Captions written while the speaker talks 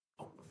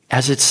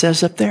as it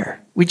says up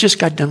there. We just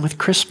got done with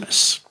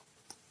Christmas.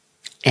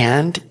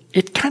 And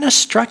it kind of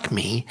struck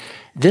me,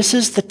 this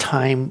is the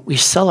time we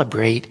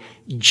celebrate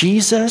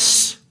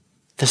Jesus,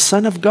 the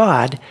Son of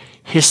God,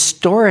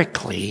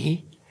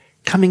 historically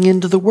coming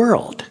into the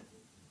world.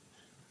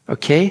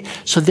 Okay?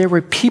 So there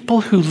were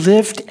people who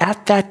lived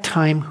at that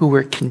time who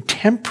were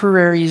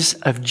contemporaries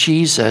of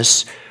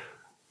Jesus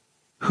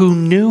who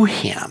knew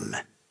him.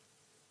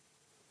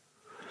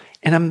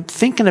 And I'm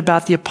thinking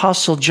about the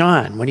Apostle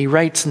John when he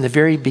writes in the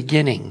very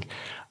beginning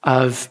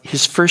of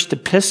his first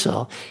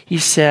epistle. He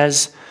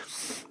says,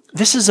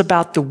 this is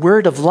about the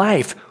word of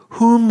life,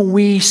 whom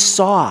we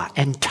saw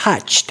and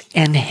touched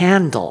and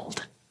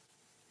handled.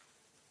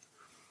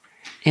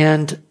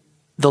 And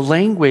the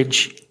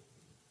language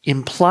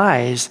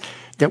implies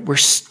that we're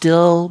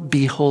still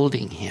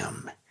beholding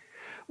him.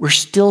 We're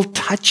still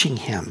touching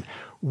him.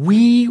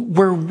 We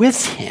were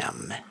with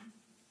him.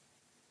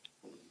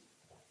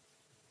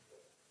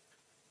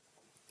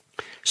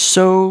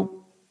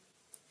 So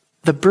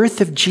the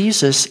birth of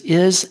Jesus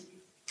is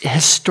a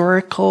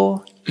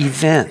historical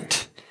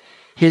event.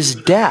 His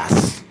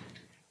death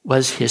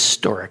was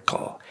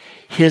historical.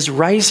 His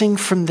rising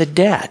from the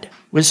dead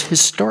was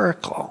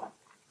historical.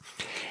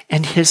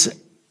 And his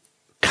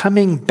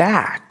coming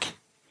back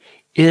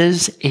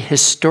is a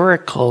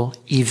historical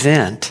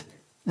event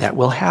that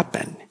will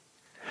happen.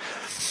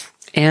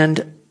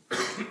 And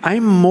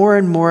I'm more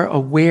and more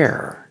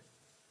aware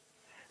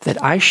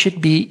that I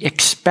should be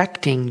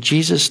expecting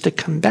Jesus to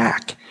come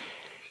back,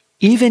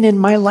 even in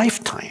my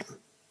lifetime.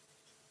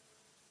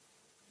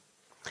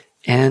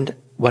 And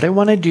what I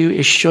want to do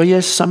is show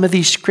you some of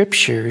these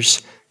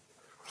scriptures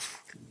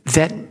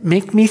that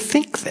make me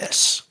think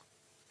this.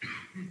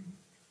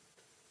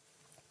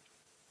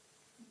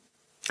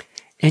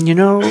 And you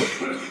know,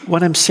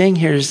 what I'm saying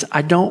here is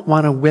I don't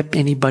want to whip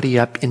anybody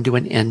up into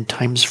an end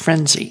times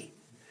frenzy.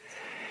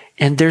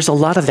 And there's a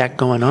lot of that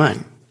going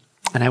on.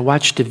 And I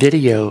watched a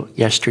video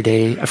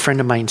yesterday, a friend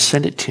of mine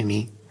sent it to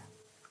me.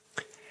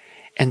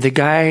 And the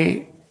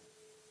guy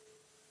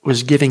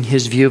was giving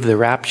his view of the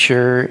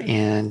rapture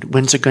and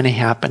when's it going to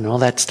happen and all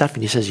that stuff.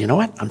 And he says, you know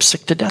what? I'm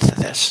sick to death of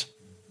this.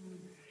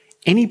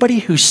 Anybody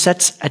who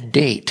sets a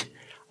date,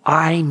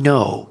 I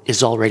know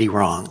is already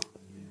wrong.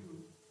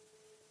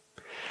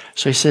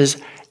 So he says,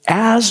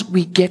 as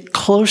we get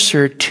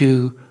closer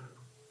to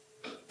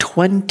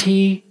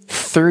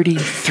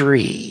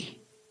 2033,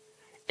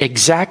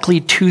 exactly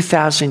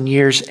 2,000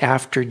 years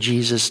after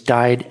Jesus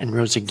died and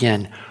rose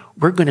again,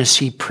 we're going to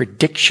see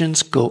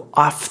predictions go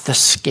off the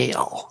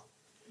scale.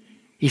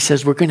 He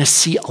says we're going to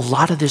see a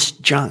lot of this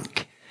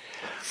junk.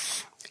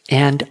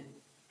 And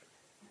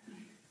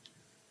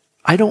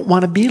I don't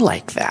want to be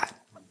like that.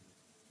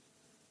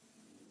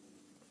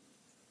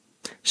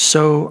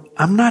 So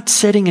I'm not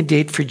setting a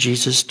date for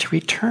Jesus to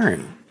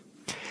return.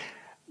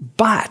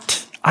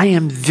 But I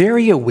am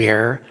very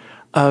aware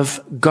of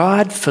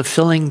God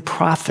fulfilling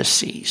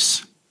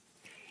prophecies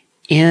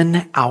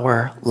in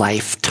our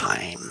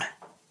lifetime.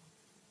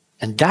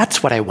 And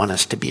that's what I want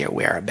us to be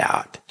aware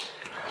about.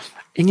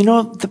 And you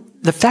know,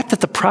 the fact that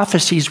the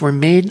prophecies were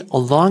made a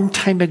long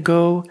time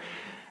ago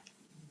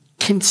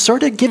can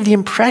sort of give the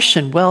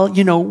impression, well,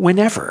 you know,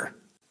 whenever.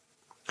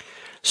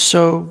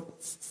 So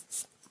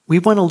we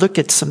want to look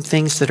at some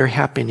things that are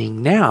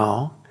happening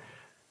now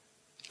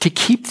to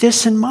keep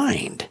this in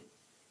mind.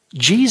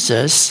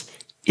 Jesus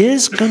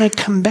is going to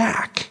come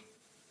back.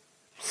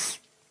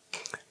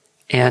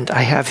 And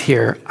I have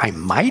here, I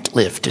might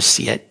live to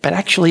see it, but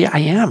actually I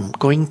am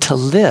going to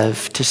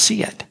live to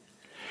see it.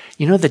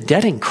 You know, the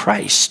dead in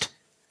Christ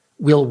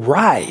will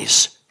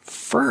rise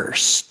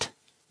first.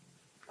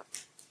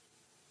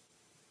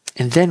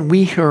 And then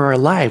we who are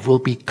alive will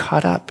be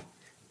caught up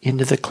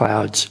into the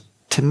clouds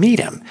to meet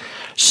him.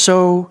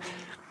 So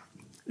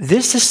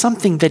this is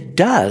something that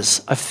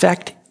does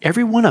affect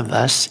every one of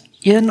us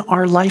in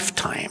our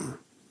lifetime.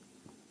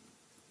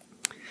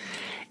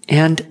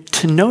 And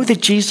to know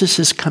that Jesus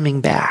is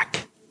coming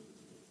back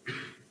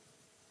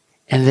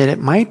and that it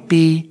might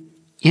be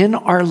in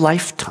our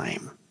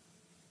lifetime,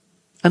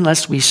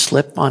 unless we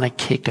slip on a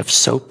cake of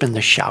soap in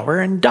the shower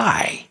and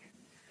die.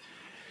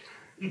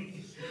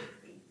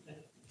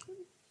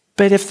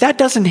 But if that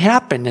doesn't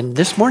happen, and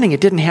this morning it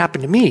didn't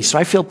happen to me, so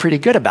I feel pretty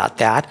good about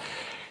that,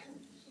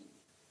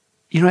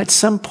 you know, at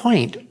some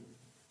point,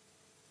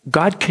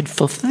 God could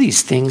fulfill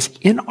these things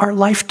in our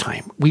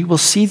lifetime. We will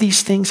see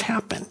these things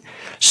happen.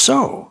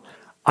 So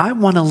I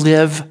want to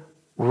live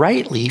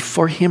rightly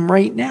for him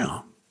right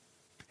now.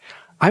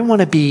 I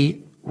want to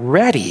be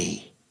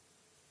ready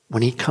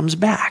when he comes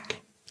back.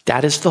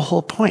 That is the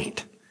whole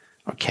point.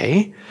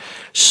 Okay?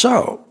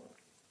 So,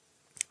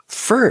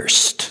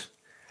 first,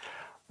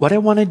 what I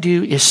want to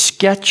do is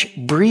sketch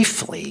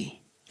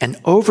briefly an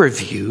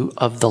overview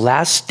of the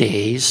last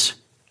days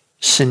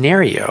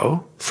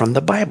scenario from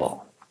the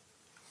Bible.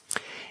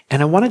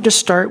 And I wanted to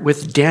start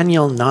with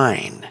Daniel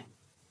 9,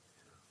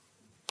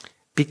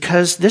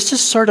 because this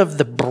is sort of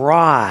the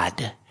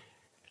broad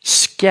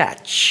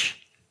sketch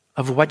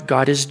of what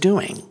God is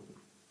doing.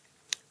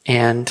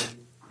 And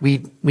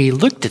we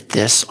looked at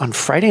this on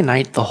Friday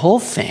night. The whole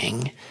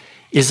thing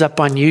is up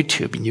on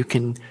YouTube, and you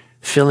can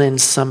fill in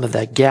some of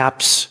the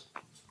gaps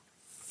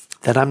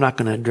that I'm not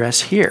going to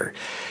address here.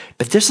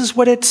 But this is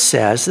what it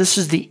says. This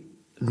is the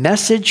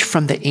message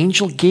from the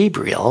angel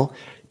Gabriel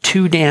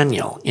to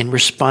Daniel in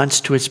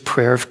response to his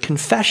prayer of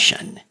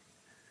confession.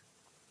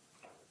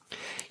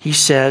 He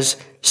says,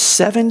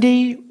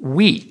 70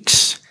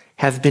 weeks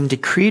have been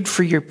decreed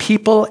for your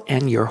people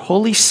and your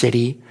holy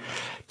city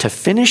to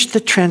finish the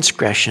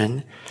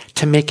transgression,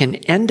 to make an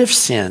end of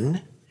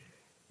sin,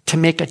 to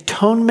make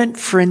atonement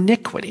for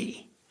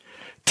iniquity,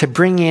 to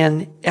bring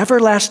in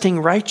everlasting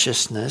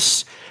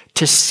righteousness,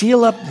 to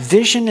seal up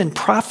vision and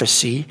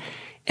prophecy,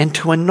 and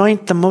to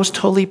anoint the most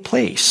holy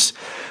place.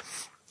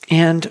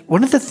 And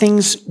one of the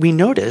things we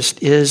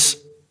noticed is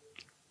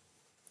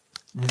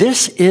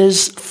this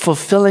is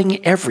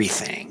fulfilling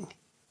everything.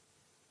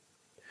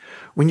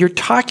 When you're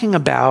talking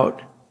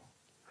about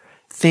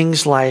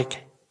things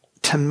like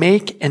to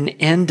make an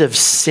end of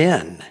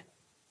sin,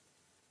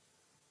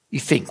 you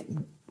think,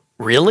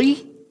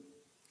 really?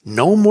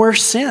 No more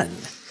sin.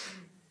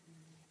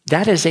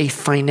 That is a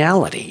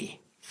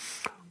finality.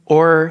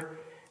 Or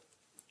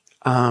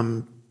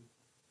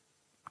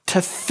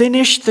to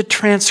finish the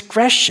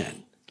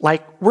transgression,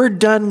 like we're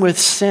done with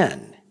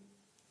sin.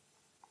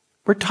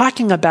 We're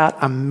talking about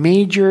a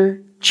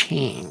major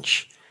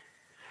change.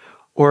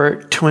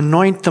 Or to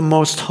anoint the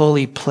most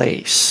holy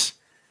place.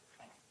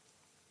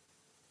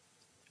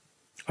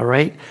 All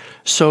right?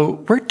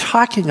 So we're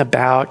talking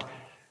about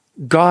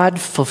God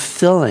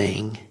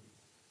fulfilling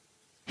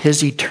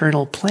his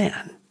eternal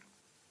plan.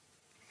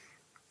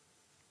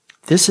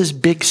 This is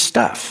big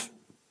stuff.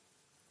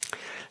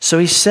 So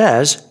he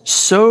says,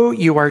 so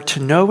you are to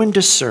know and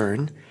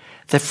discern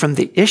that from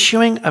the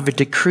issuing of a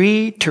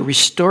decree to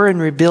restore and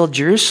rebuild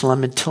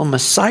Jerusalem until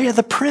Messiah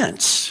the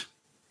Prince,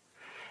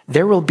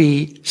 there will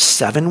be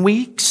 7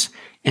 weeks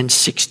and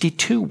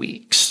 62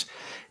 weeks.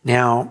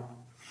 Now,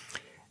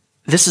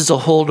 this is a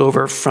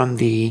holdover from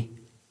the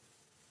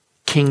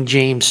King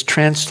James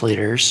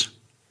translators.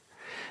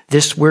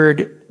 This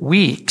word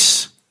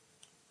weeks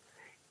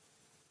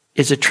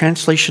is a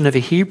translation of a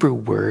Hebrew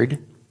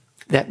word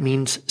that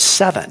means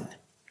 7.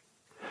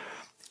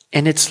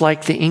 And it's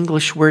like the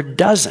English word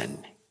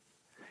dozen.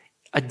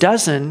 A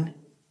dozen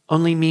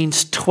only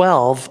means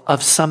 12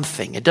 of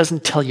something. It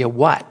doesn't tell you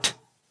what.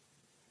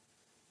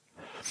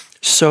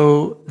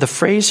 So the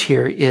phrase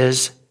here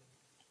is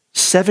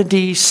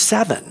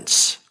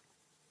 77s.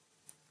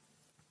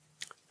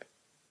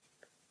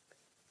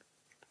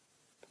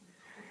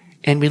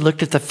 And we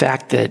looked at the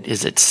fact that,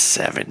 is it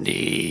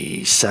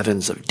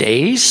 77s of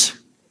days,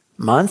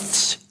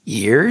 months,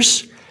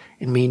 years?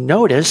 And we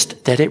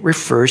noticed that it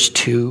refers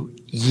to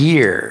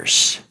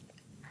years.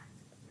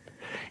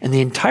 And the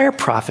entire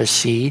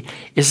prophecy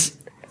is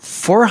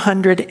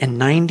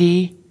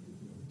 490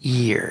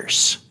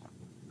 years.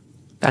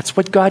 That's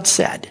what God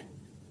said.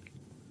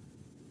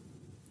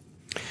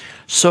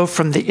 So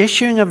from the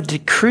issuing of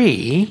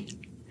decree,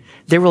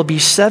 there will be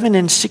 7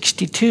 and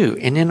 62.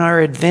 And in our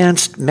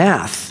advanced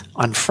math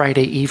on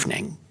Friday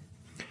evening,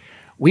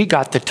 we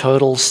got the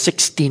total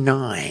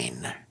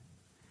 69.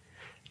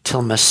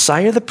 Till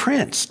Messiah the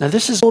Prince. Now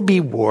this will be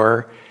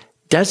war.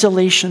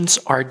 Desolations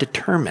are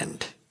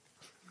determined.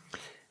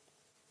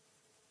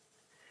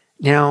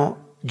 Now,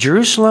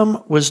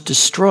 Jerusalem was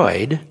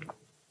destroyed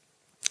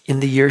in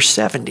the year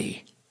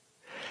 70.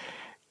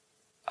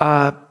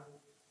 The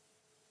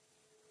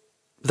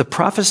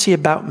prophecy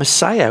about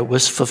Messiah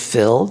was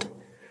fulfilled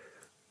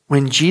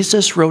when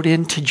Jesus rode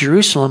into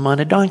Jerusalem on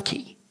a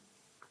donkey.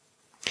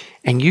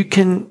 And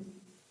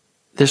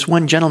this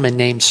one gentleman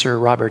named Sir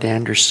Robert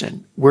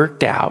Anderson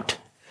worked out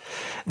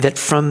that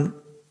from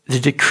the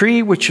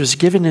decree which was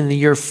given in the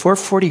year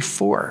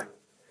 444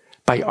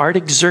 by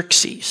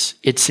Artaxerxes,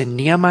 it's in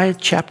Nehemiah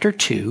chapter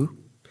 2,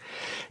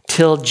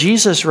 till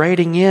Jesus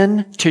riding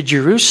in to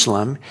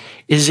Jerusalem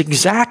is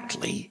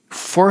exactly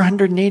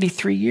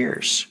 483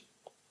 years,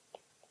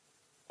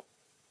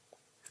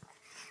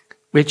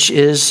 which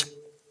is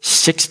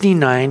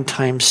 69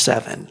 times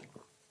 7.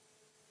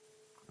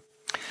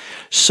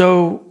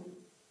 So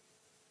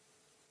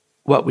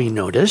what we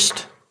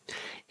noticed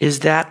is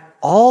that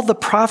all the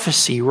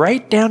prophecy,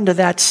 right down to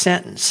that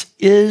sentence,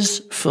 is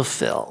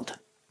fulfilled.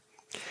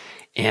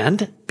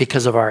 And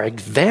because of our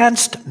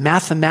advanced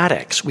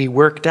mathematics, we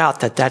worked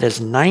out that that is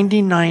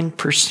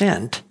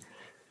 99%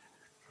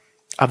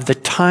 of the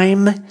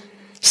time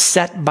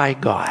set by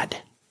God.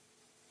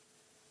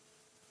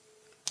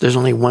 There's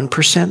only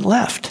 1%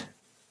 left.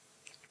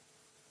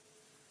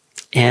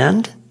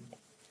 And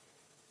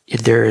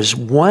there is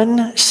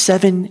 1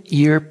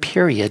 7-year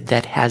period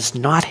that has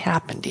not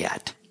happened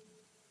yet.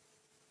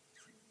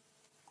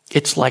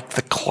 It's like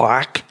the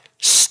clock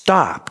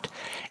stopped,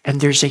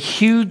 and there's a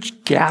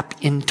huge gap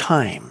in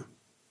time,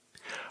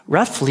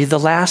 roughly the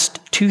last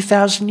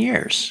 2,000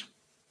 years.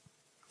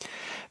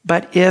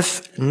 But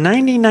if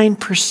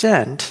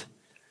 99%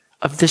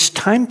 of this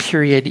time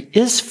period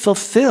is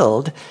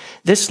fulfilled,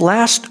 this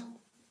last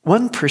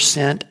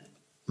 1%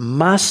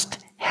 must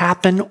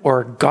happen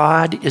or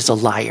God is a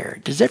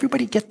liar. Does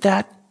everybody get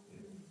that?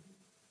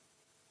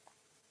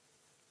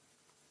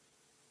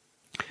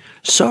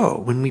 So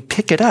when we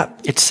pick it up,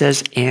 it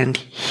says, and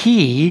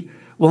he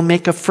will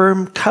make a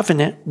firm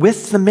covenant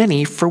with the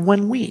many for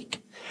 1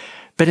 week.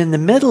 But in the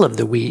middle of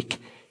the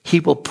week, he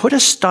will put a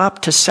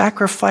stop to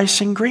sacrifice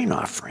and grain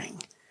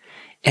offering.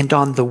 And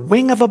on the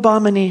wing of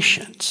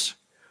abominations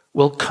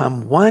will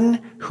come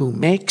one who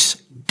makes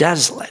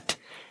desolate,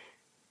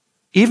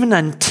 even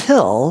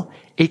until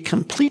a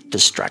complete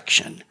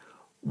destruction,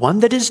 one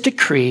that is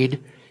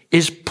decreed,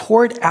 is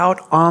poured out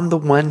on the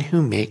one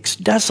who makes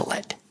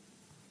desolate.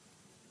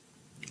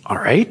 All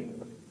right?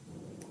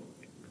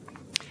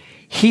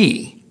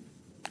 He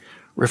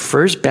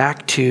refers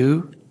back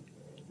to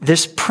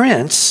this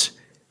prince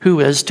who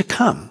is to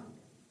come.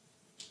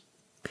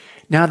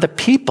 Now, the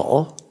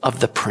people of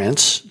the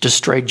prince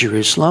destroyed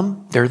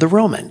Jerusalem. They're the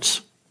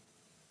Romans.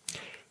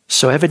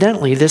 So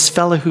evidently, this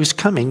fellow who's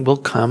coming will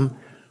come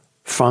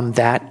from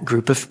that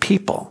group of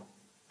people.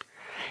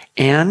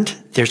 And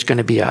there's going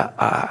to be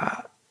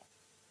a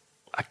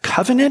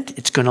covenant.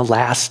 It's going to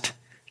last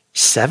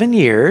 7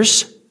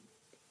 years.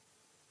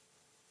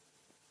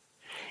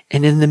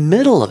 And in the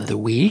middle of the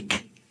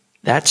week,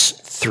 that's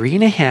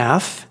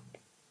 3.5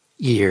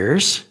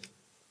 years,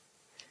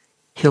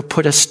 he'll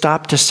put a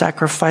stop to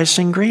sacrifice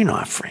and grain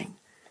offering,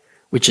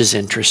 which is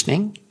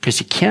interesting because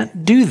you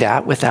can't do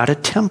that without a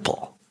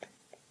temple.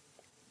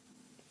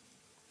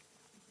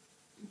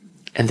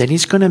 And then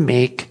he's going to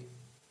make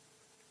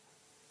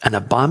an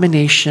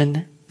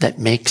abomination that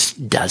makes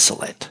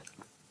desolate.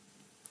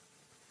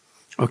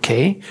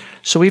 Okay,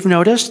 so we've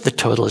noticed the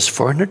total is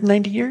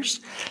 490 years.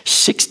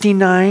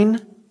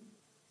 69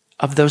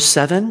 of those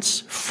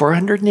 7s,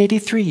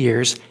 483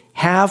 years,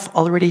 have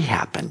already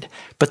happened.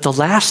 But the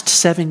last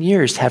 7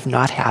 years have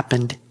not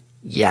happened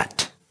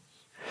yet.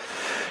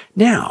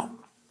 Now,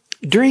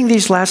 during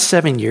these last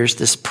 7 years,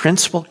 this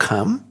prince will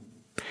come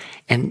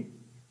and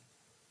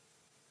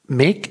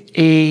make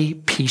a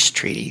peace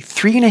treaty.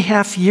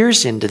 3.5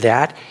 years into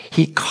that,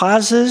 he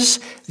causes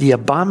the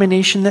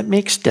abomination that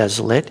makes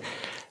desolate,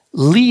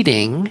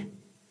 leading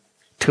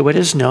to what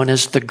is known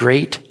as the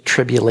Great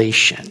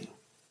Tribulation.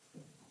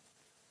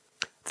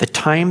 The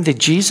time that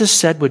Jesus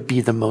said would be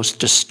the most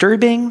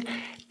disturbing,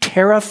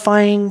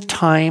 terrifying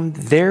time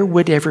there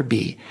would ever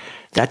be.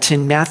 That's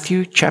in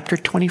Matthew chapter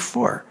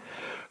 24.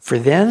 For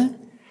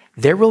then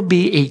there will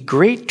be a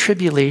great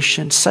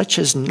tribulation such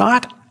as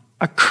not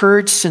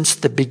occurred since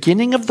the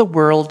beginning of the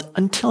world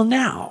until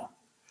now,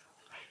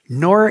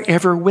 nor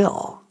ever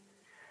will.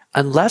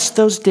 Unless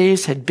those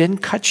days had been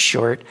cut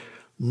short,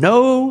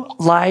 no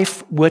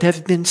life would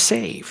have been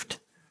saved.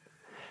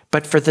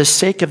 But for the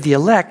sake of the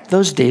elect,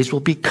 those days will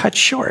be cut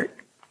short.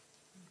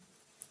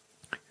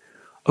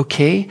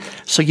 Okay,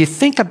 so you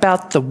think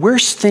about the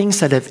worst things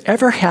that have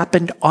ever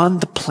happened on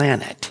the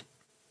planet.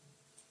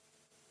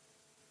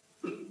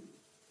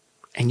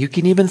 And you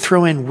can even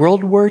throw in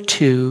World War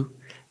II,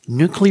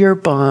 nuclear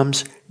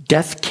bombs,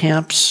 death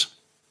camps.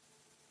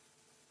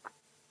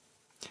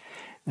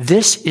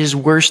 This is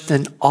worse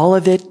than all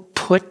of it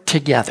put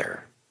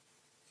together.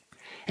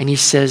 And he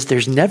says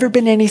there's never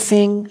been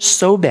anything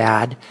so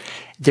bad.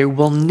 There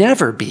will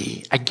never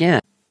be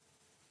again.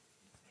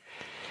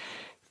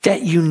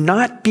 That you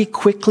not be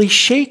quickly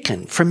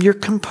shaken from your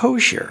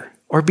composure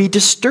or be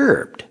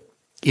disturbed,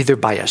 either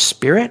by a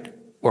spirit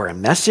or a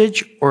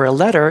message or a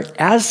letter,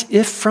 as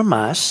if from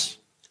us,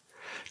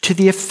 to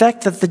the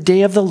effect that the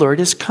day of the Lord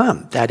is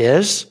come, that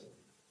is,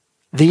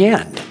 the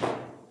end.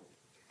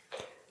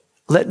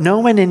 Let no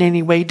one in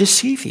any way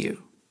deceive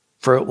you,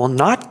 for it will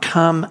not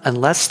come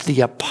unless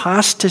the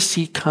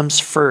apostasy comes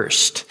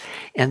first,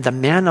 and the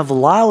man of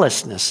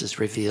lawlessness is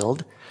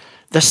revealed,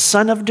 the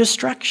son of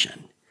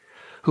destruction,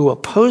 who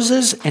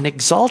opposes and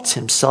exalts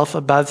himself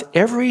above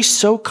every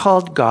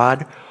so-called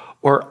God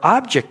or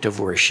object of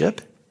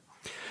worship,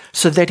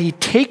 so that he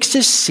takes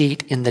his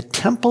seat in the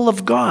temple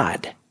of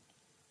God,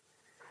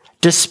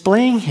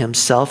 displaying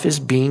himself as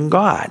being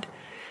God.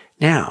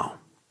 Now,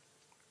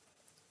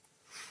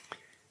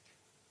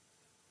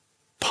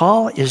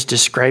 Paul is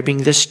describing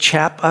this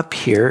chap up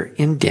here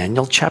in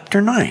Daniel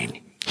chapter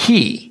 9.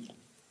 He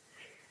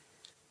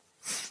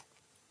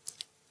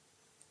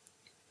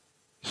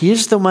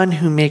is the one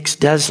who makes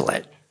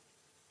desolate.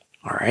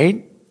 All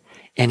right?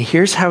 And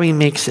here's how he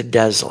makes it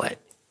desolate.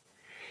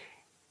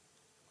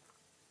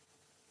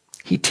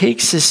 He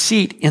takes his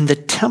seat in the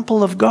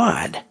temple of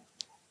God.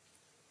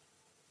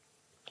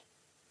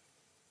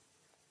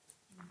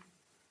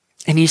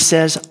 And he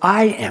says,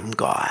 I am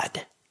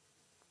God.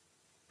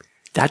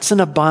 That's an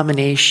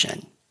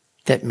abomination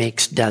that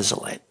makes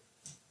desolate.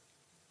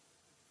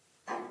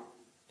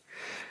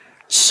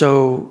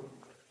 So,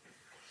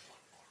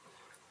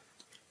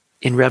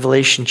 in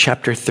Revelation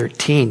chapter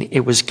 13,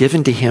 it was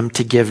given to him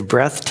to give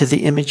breath to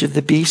the image of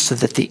the beast, so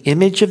that the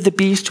image of the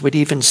beast would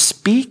even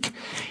speak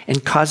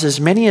and cause as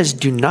many as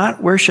do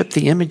not worship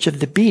the image of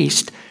the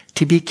beast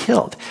to be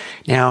killed.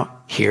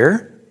 Now,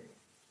 here,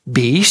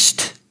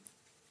 beast,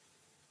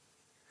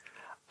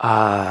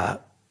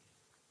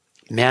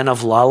 man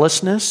of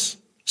lawlessness,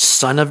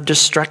 son of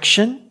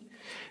destruction,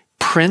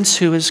 prince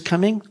who is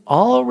coming,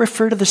 all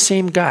refer to the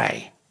same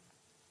guy.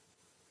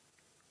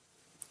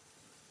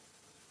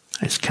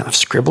 I just kind of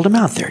scribbled him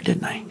out there,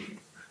 didn't I?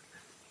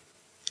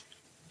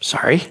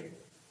 Sorry.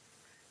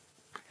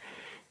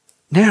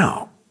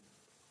 Now,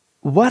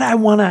 what I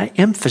want to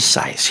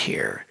emphasize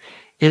here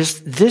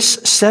is this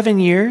 7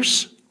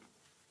 years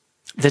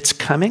that's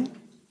coming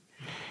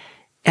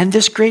and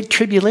this great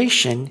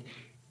tribulation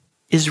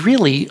is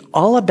really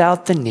all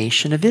about the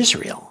nation of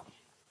Israel.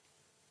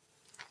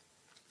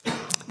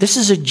 This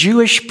is a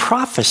Jewish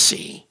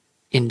prophecy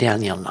in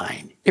Daniel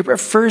 9. It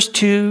refers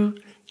to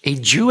a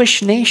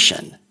Jewish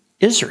nation,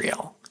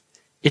 Israel.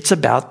 It's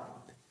about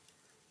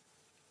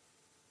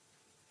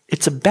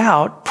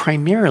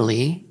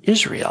primarily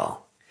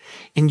Israel.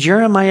 In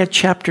Jeremiah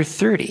chapter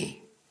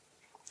 30,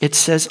 it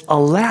says,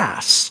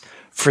 "Alas,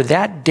 for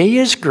that day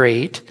is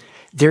great,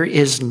 there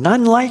is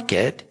none like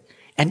it,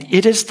 and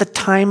it is the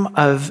time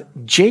of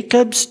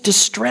Jacob's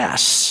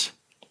distress.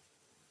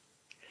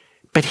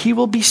 But he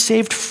will be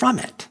saved from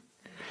it.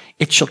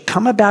 It shall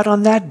come about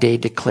on that day,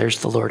 declares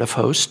the Lord of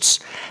hosts,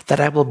 that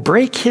I will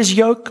break his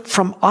yoke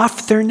from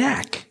off their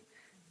neck,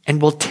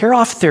 and will tear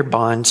off their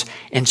bonds,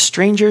 and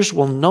strangers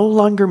will no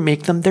longer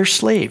make them their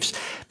slaves.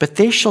 But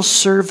they shall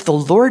serve the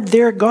Lord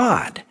their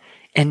God,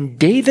 and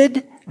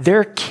David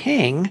their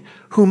king,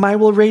 whom I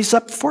will raise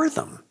up for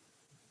them."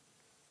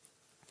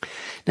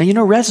 Now, you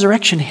know,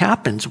 resurrection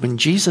happens when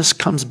Jesus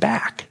comes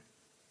back.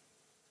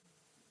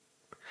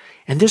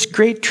 And this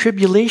great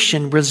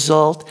tribulation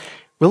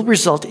will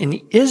result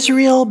in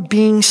Israel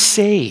being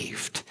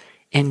saved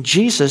and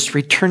Jesus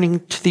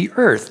returning to the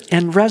earth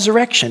and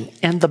resurrection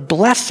and the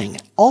blessing,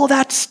 all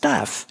that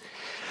stuff.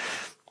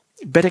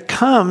 But it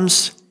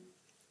comes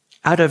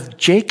out of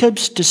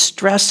Jacob's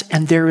distress,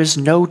 and there is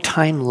no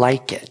time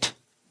like it.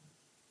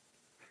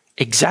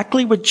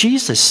 Exactly what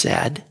Jesus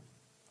said.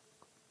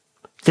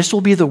 This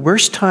will be the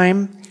worst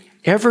time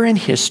ever in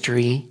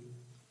history.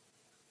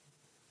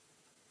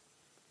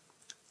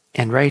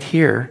 And right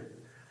here,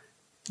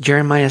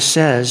 Jeremiah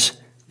says,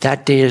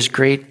 that day is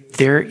great,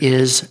 there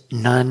is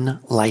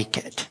none like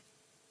it.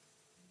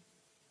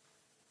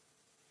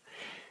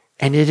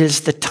 And it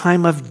is the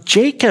time of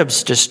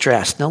Jacob's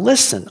distress. Now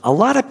listen, a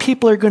lot of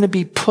people are going to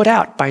be put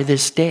out by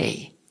this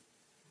day.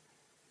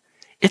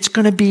 It's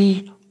going to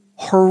be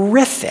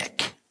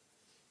horrific.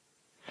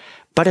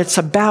 But it's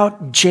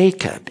about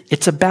Jacob.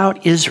 It's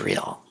about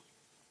Israel.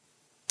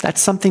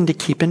 That's something to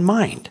keep in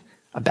mind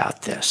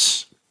about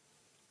this.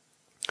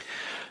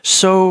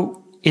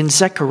 So in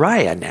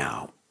Zechariah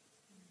now,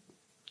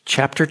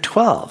 chapter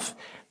 12,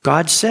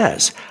 God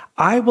says,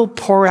 "I will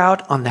pour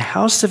out on the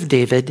house of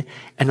David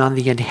and on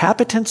the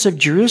inhabitants of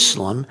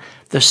Jerusalem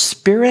the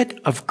spirit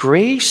of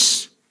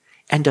grace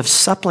and of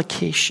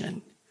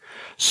supplication,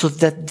 so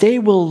that they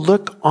will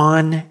look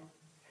on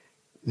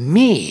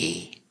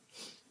me,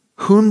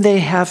 whom they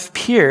have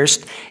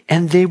pierced,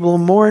 and they will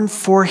mourn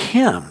for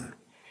him,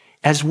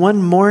 as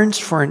one mourns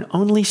for an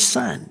only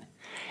son,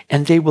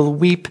 and they will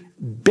weep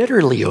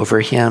bitterly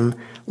over him,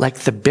 like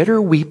the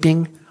bitter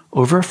weeping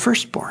over a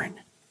firstborn."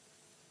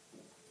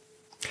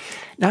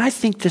 Now, I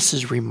think this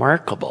is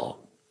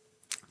remarkable,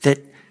 that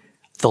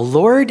the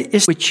Lord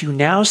is which you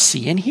now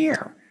see and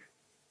hear.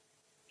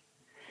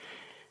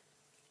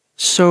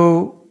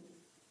 So,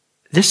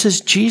 this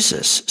is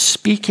Jesus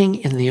speaking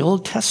in the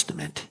Old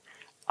Testament.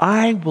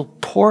 "I will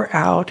pour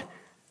out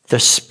the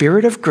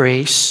spirit of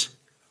grace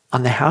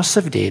on the house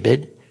of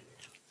David,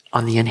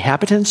 on the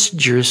inhabitants of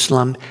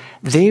Jerusalem.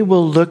 They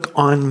will look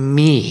on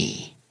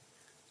me,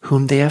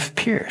 whom they have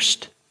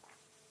pierced."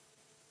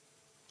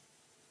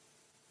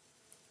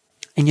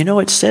 And you know,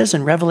 it says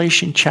in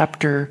Revelation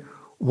chapter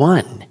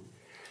 1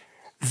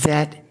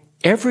 that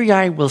every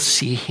eye will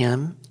see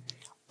him.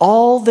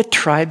 All the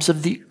tribes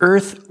of the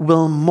earth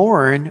will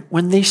mourn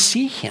when they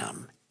see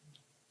him.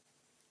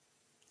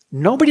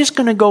 Nobody's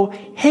going to go,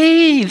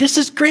 "Hey, this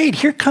is great.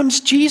 Here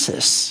comes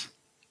Jesus,"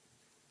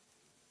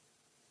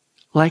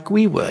 like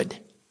we would.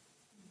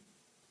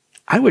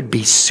 I would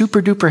be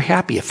super duper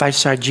happy if I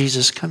saw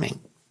Jesus coming.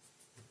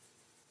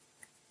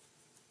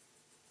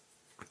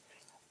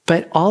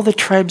 But all the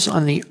tribes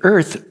on the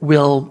earth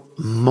will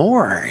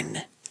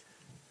mourn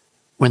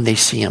when they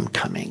see him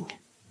coming.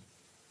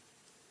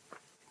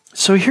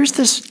 So here's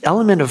this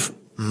element of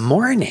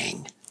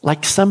mourning,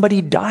 like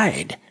somebody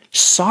died,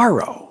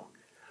 sorrow.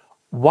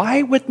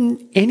 Why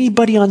wouldn't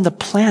anybody on the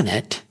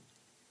planet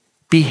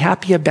be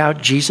happy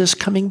about Jesus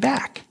coming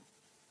back?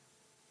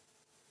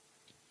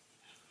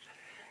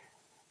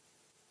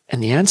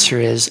 And the answer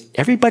is,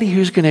 everybody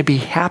who's going to be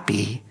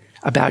happy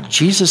about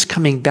Jesus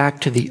coming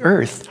back to the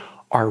earth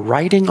are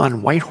riding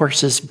on white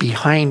horses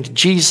behind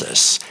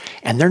Jesus,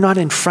 and they're not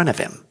in front of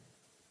him.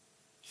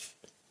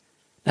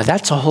 Now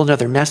that's a whole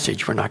other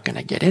message we're not going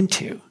to get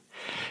into.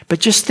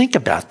 But just think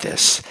about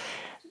this.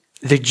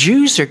 The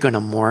Jews are going to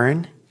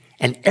mourn,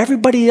 and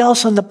everybody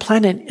else on the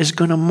planet is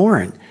going to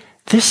mourn.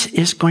 This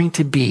is going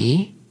to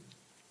be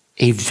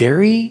a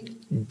very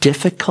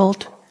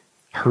difficult,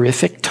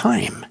 horrific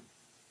time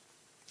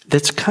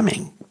that's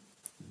coming.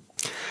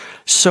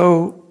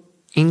 So,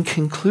 in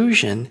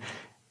conclusion,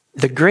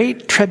 the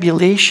great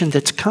tribulation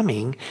that's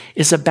coming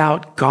is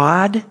about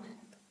God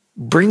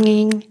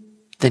bringing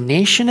the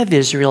nation of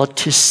Israel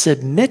to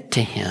submit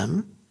to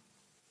him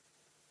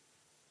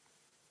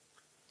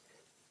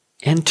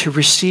and to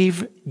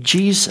receive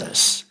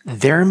Jesus,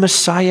 their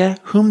Messiah,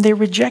 whom they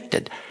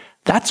rejected.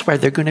 That's why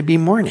they're going to be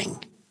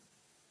mourning.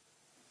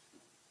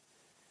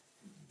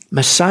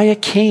 Messiah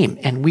came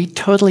and we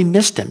totally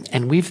missed him,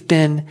 and we've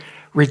been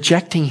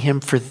rejecting him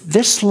for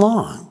this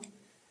long,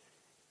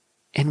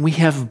 and we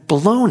have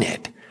blown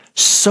it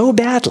so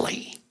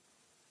badly.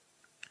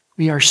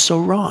 We are so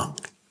wrong.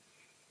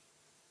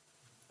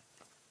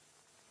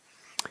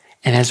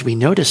 And as we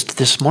noticed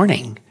this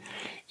morning,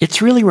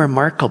 it's really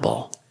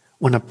remarkable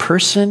when a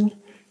person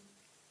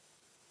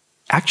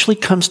actually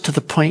comes to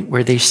the point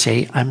where they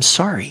say, I'm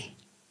sorry.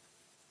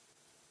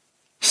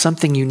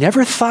 Something you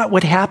never thought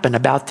would happen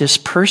about this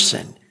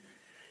person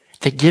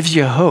that gives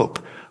you hope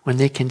when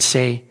they can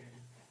say,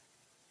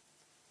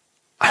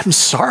 I'm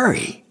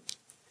sorry.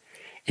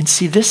 And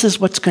see, this is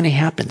what's going to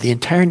happen. The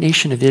entire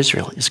nation of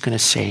Israel is going to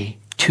say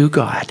to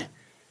God,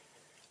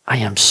 I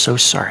am so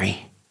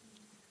sorry.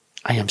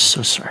 I am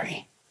so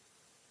sorry.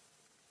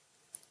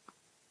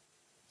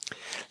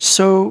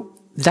 So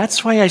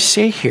that's why I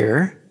say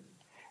here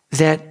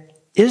that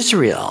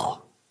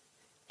Israel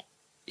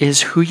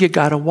is who you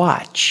got to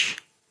watch.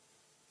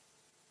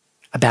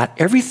 About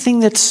everything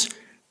that's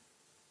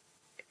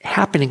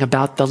happening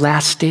about the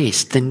last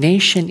days, the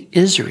nation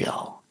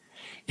Israel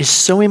is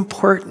so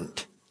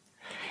important.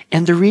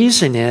 And the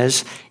reason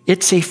is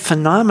it's a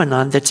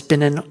phenomenon that's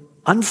been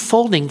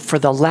unfolding for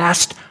the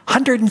last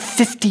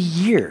 150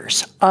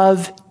 years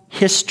of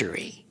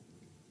history.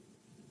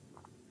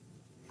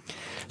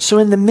 So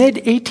in the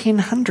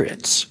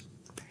mid-1800s,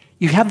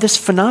 you have this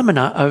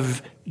phenomena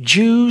of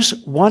Jews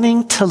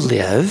wanting to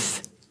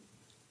live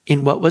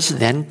in what was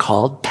then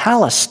called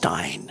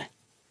Palestine.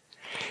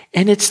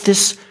 And it's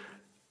this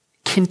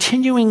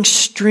continuing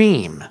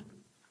stream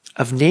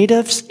of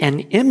natives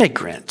and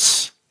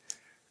immigrants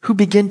who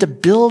begin to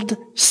build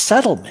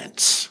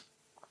settlements.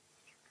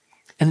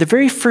 And the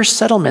very first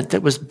settlement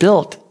that was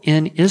built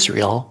in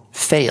Israel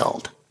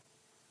failed.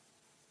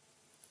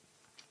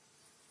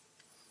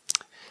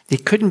 They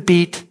couldn't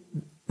beat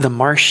the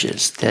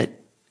marshes that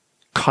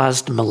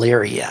caused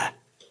malaria.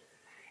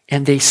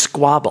 And they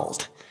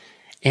squabbled.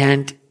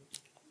 And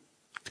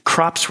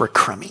crops were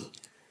crummy.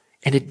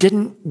 And it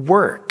didn't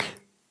work.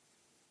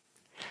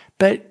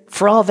 But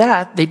for all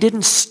that, they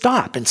didn't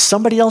stop. And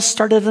somebody else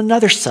started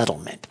another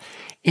settlement.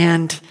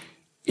 And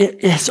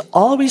it has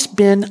always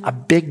been a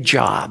big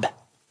job.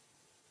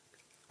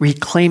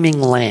 Reclaiming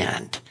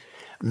land.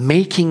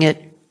 Making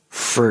it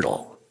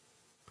fertile.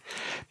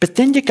 But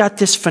then you got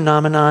this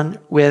phenomenon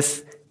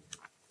with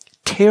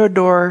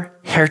Theodor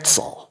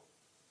Herzl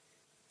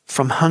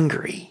from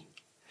Hungary.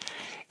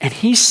 And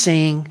he's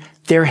saying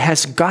there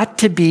has got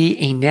to be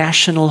a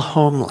national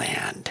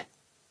homeland.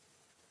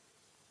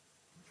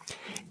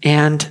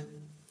 And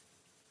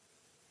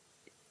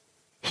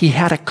he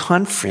had a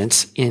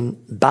conference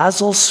in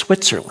Basel,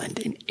 Switzerland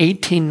in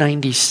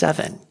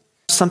 1897.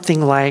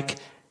 Something like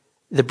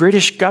the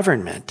British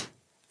government,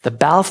 the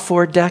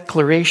Balfour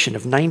Declaration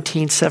of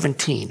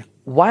 1917,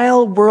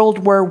 while World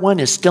War I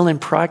is still in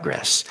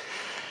progress,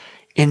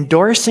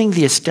 endorsing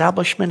the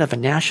establishment of a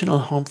national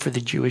home for the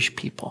Jewish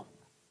people.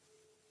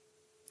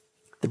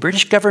 The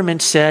British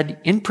government said,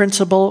 in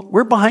principle,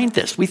 we're behind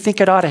this. We think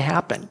it ought to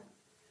happen,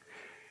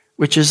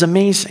 which is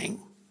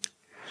amazing.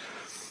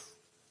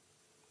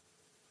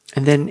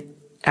 And then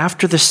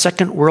after the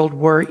Second World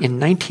War in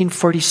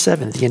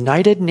 1947, the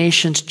United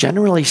Nations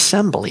General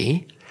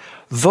Assembly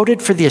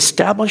voted for the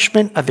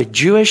establishment of a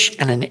Jewish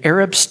and an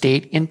Arab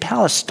state in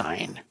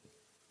Palestine.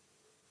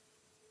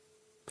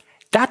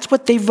 That's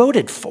what they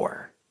voted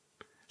for.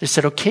 They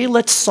said, okay,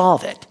 let's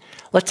solve it.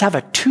 Let's have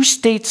a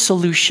two-state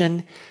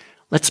solution.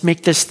 Let's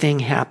make this thing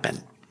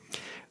happen.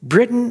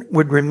 Britain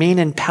would remain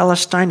in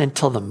Palestine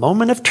until the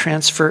moment of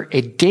transfer,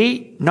 a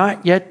date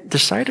not yet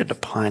decided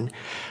upon,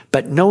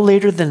 but no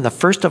later than the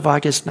 1st of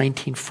August,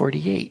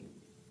 1948.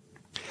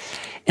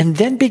 And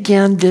then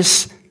began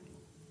this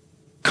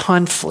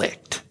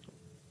conflict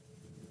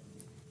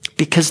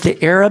because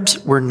the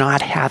Arabs were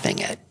not having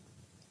it.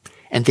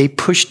 And they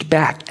pushed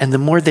back. And the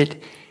more that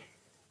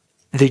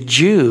the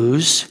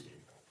Jews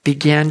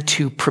began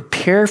to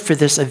prepare for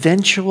this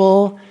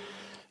eventual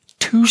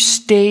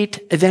two-state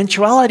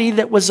eventuality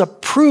that was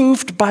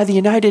approved by the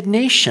United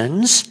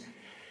Nations,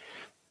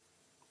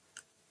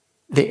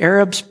 the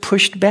Arabs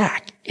pushed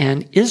back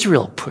and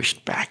Israel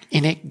pushed back.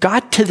 And it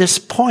got to this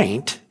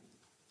point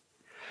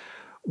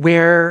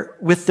where,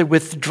 with the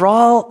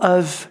withdrawal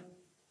of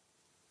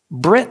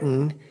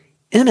Britain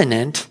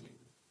imminent,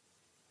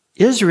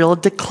 Israel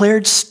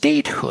declared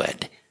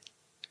statehood.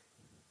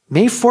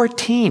 May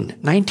 14,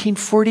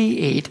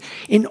 1948,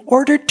 in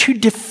order to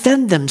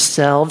defend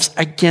themselves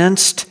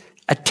against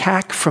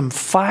attack from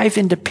 5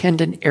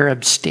 independent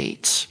Arab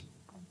states.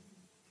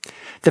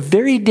 The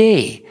very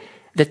day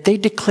that they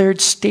declared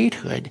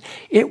statehood.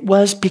 It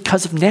was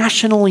because of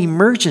national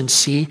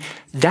emergency.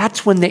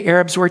 That's when the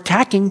Arabs were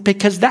attacking,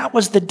 because that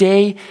was the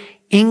day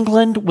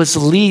England was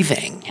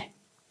leaving.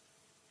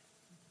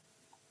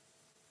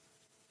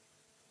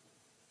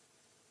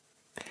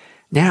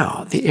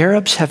 Now, the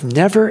Arabs have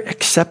never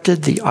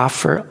accepted the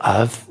offer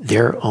of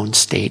their own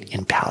state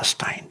in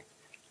Palestine.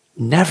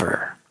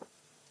 Never.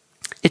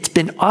 It's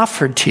been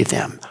offered to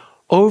them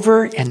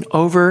over and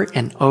over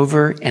and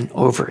over and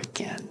over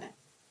again.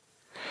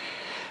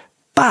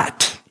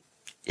 But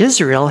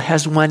Israel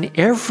has won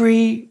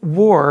every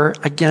war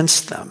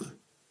against them.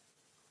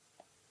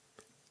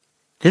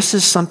 This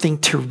is something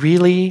to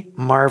really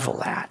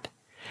marvel at.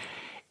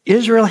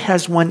 Israel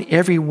has won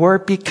every war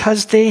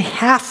because they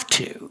have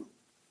to.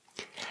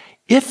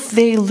 If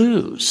they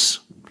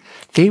lose,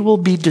 they will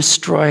be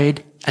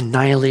destroyed,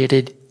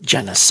 annihilated,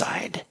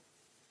 genocide.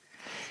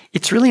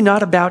 It's really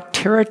not about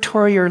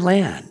territory or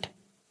land.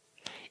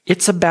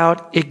 It's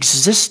about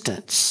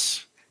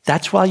existence.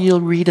 That's why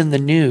you'll read in the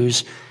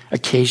news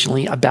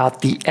occasionally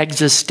about the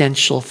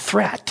existential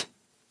threat.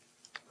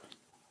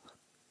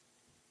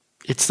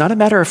 It's not a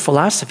matter of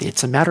philosophy.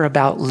 It's a matter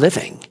about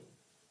living.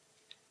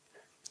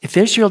 If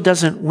Israel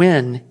doesn't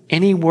win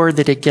any war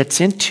that it gets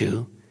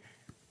into,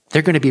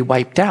 they're going to be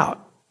wiped out.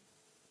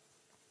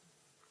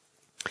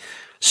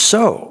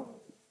 So,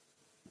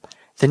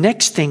 the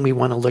next thing we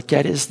want to look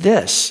at is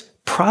this.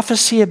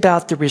 Prophecy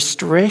about the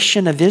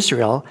restoration of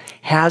Israel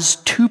has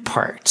two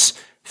parts,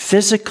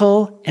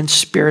 physical and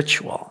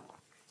spiritual.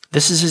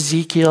 This is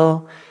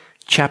Ezekiel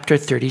chapter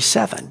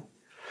 37.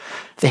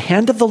 The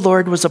hand of the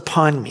Lord was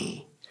upon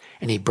me,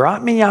 and he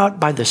brought me out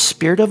by the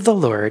Spirit of the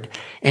Lord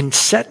and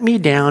set me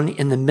down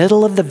in the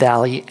middle of the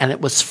valley, and it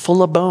was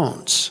full of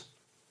bones.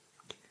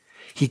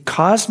 He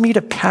caused me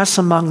to pass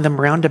among them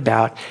round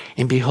about,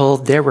 and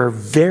behold, there were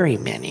very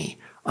many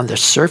on the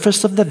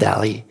surface of the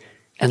valley,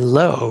 and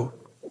lo,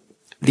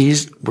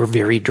 these were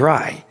very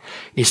dry.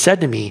 He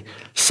said to me,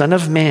 Son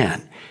of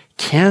man,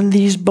 can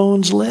these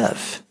bones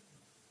live?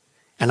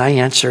 And I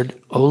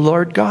answered, O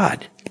Lord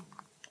God,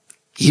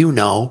 you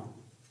know.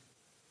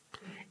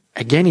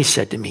 Again he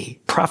said to me,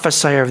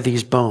 prophesy of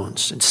these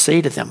bones, and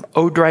say to them,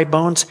 O dry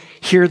bones,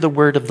 hear the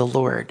word of the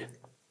Lord.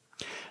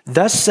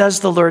 Thus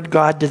says the Lord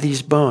God to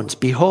these bones,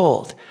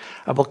 behold,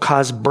 I will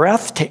cause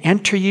breath to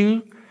enter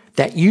you,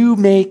 that you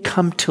may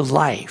come to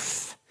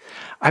life.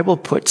 I will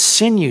put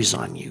sinews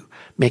on you,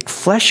 make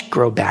flesh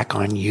grow back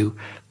on you,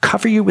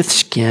 cover you with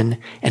skin,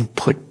 and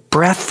put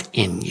breath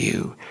in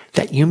you,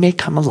 that you may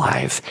come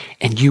alive,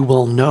 and you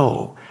will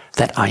know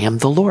that I am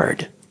the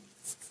Lord.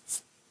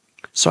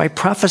 So I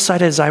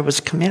prophesied as I was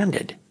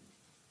commanded.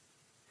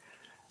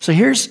 So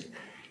here's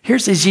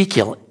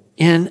Ezekiel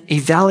in a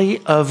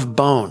valley of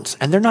bones,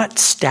 and they're not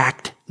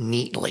stacked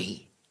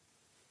neatly.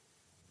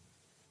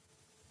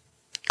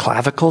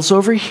 Clavicles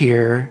over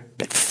here,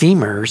 but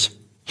femurs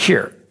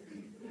here.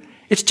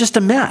 It's just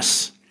a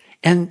mess.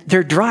 And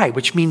they're dry,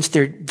 which means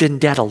they've been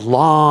dead a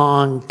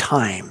long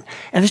time.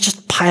 And it's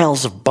just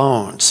piles of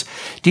bones.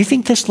 Do you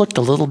think this looked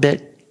a little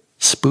bit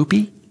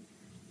spoopy?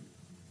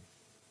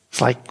 It's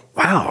like,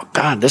 wow,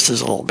 God, this is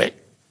a little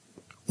bit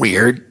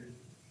weird.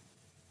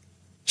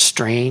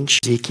 Strange.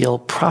 Ezekiel,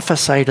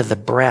 prophesy to the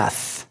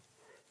breath.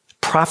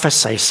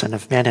 Prophesy, son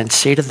of man, and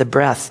say to the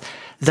breath,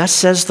 thus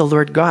says the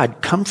Lord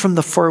God, come from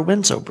the four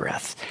winds, O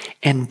breath,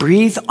 and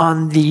breathe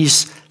on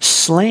these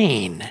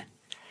slain,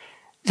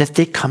 that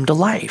they come to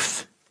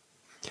life.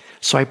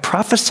 So I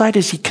prophesied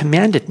as he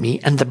commanded me,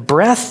 and the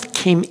breath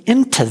came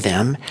into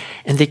them,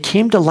 and they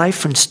came to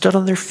life and stood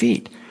on their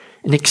feet,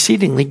 an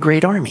exceedingly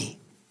great army.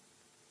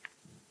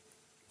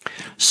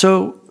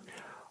 So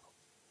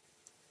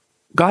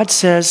God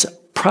says,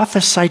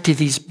 prophesy to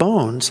these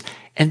bones,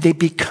 and they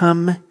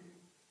come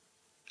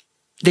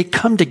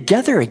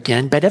together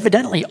again, but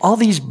evidently all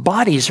these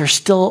bodies are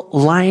still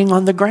lying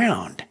on the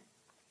ground.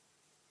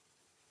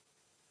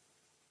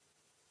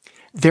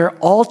 They're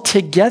all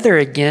together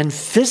again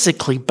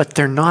physically, but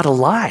they're not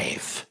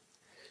alive.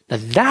 Now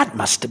that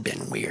must have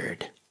been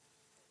weird.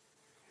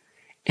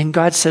 And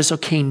God says,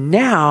 okay,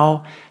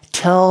 now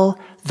tell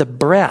the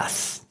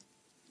breath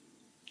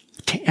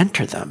to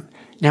enter them.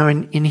 Now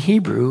in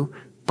Hebrew,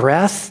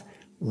 breath,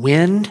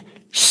 wind,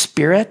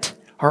 spirit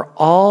are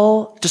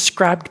all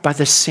described by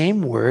the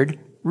same word,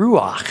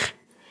 ruach.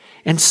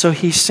 And so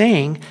he's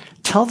saying,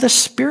 tell the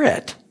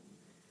Spirit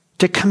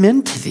to come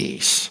into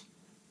these.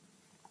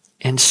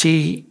 And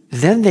see,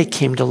 then they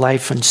came to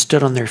life and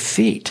stood on their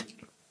feet.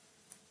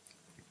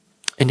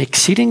 An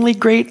exceedingly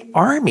great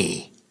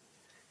army.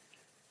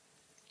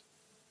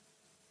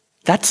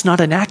 That's not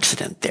an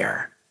accident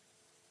there.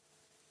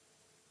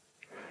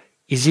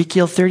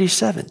 Ezekiel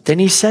 37. Then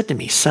he said to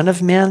me, Son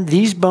of man,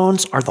 these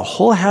bones are the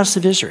whole house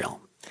of Israel.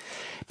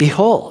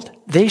 Behold,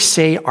 they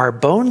say, our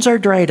bones are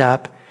dried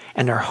up,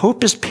 and our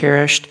hope is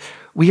perished.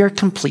 We are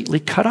completely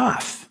cut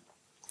off.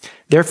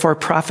 Therefore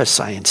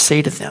prophesy and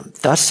say to them,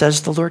 thus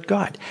says the Lord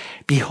God,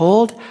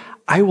 behold,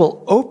 I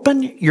will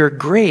open your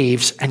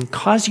graves and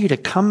cause you to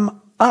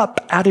come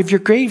up out of your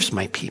graves,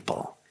 my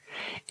people,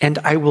 and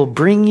I will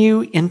bring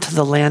you into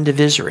the land of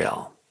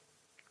Israel.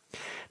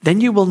 Then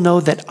you will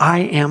know that I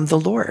am the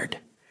Lord,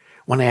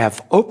 when I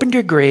have opened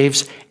your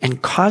graves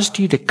and caused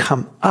you to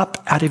come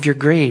up out of your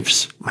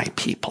graves, my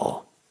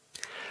people.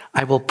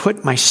 I will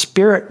put my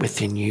spirit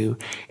within you,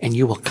 and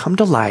you will come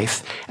to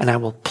life, and I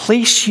will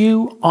place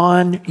you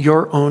on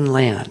your own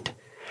land.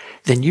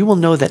 Then you will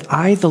know that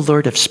I, the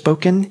Lord, have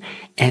spoken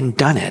and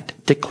done it,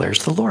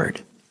 declares the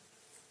Lord.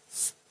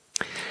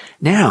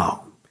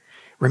 Now,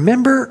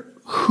 remember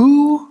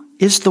who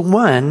is the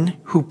one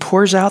who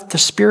pours out the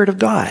Spirit of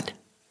God?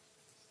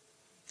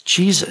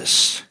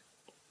 Jesus.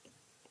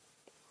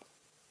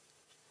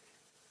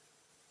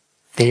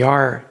 They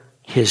are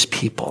his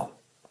people.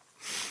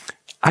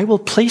 I will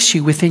place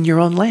you within your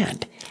own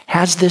land.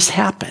 Has this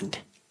happened?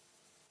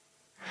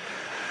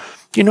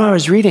 You know, I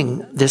was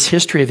reading this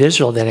history of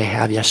Israel that I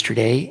have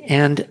yesterday,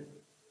 and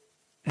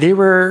they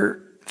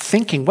were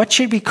thinking, what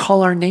should we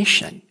call our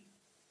nation?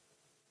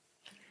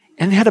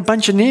 And they had a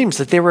bunch of names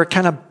that they were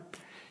kind of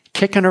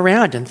kicking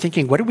around and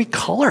thinking, what do we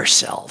call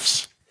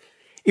ourselves?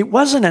 It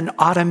wasn't an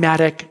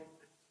automatic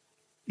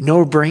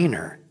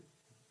no-brainer.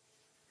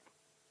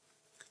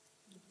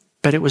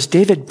 But it was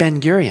David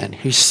Ben-Gurion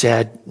who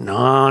said,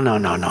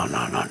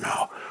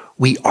 no.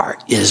 We are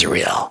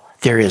Israel.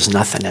 There is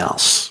nothing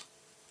else.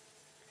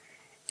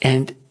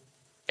 And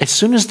as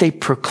soon as they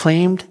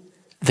proclaimed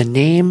the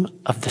name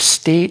of the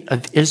state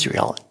of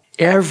Israel,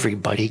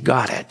 everybody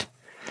got it.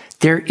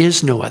 There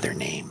is no other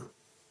name.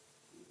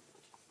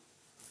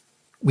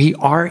 We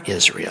are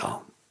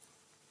Israel.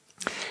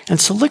 And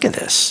so look at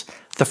this.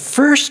 The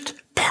first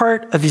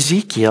part of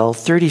Ezekiel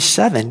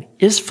 37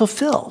 is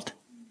fulfilled.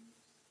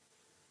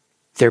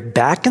 They're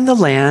back in the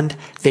land,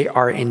 they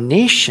are a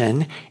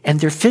nation, and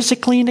they're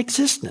physically in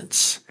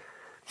existence.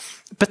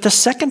 But the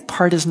second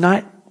part has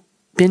not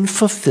been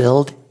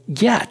fulfilled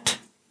yet.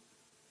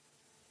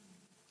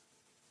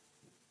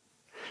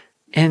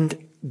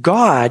 And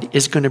God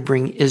is going to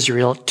bring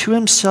Israel to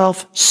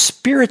himself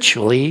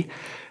spiritually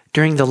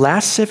during the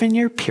last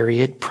 7-year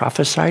period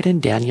prophesied in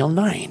Daniel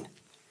 9.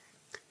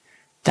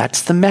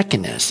 That's the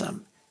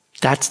mechanism.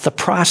 That's the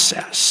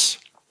process.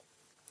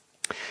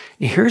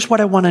 Now, here's what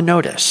I want to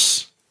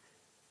notice.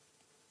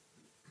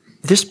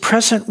 This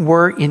present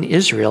war in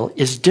Israel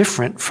is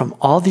different from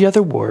all the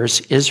other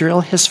wars Israel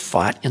has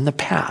fought in the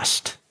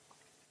past,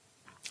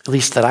 at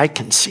least that I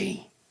can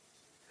see.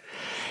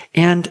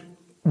 And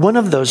one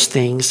of those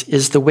things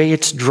is the way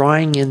it's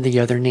drawing in the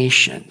other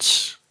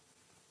nations.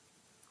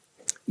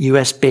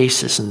 U.S.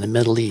 bases in the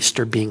Middle East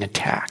are being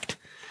attacked.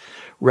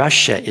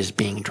 Russia is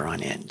being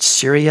drawn in.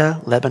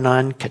 Syria,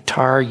 Lebanon,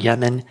 Qatar,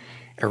 Yemen,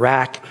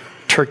 Iraq,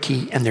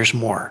 Turkey, and there's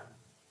more.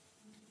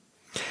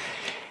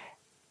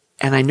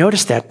 And I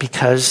noticed that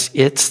because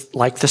it's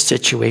like the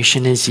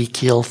situation in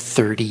Ezekiel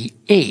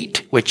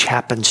 38, which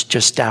happens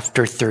just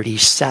after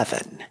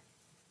 37.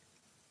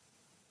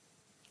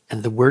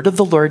 And the word of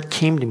the Lord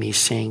came to me,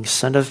 saying,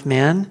 Son of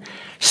man,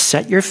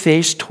 set your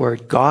face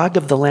toward Gog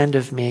of the land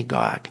of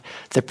Magog,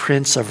 the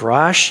prince of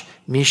Rosh,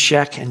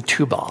 Meshech, and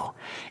Tubal,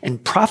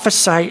 and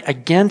prophesy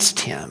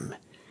against him,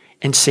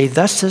 and say,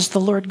 Thus says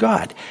the Lord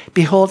God,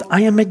 Behold,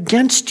 I am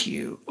against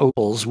you, O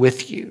bulls,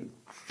 with you.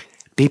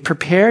 Be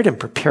prepared and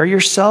prepare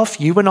yourself,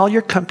 you and all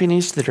your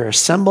companies that are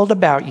assembled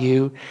about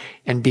you,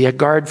 and be a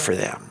guard for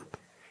them.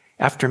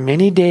 After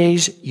many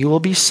days you will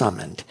be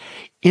summoned.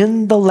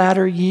 In the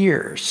latter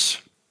years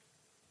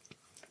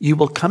you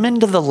will come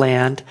into the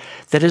land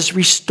that is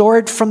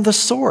restored from the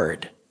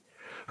sword,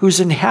 whose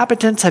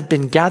inhabitants have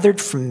been gathered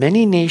from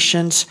many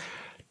nations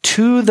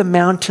to the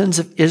mountains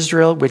of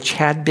Israel, which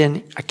had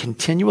been a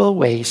continual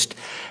waste,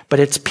 but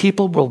its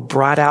people were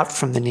brought out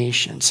from the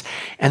nations,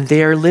 and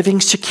they are living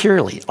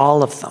securely,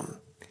 all of them.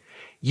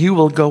 You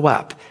will go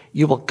up.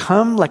 You will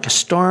come like a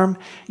storm.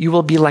 You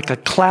will be like a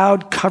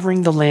cloud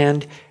covering the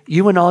land,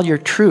 you and all your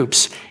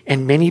troops,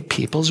 and many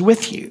peoples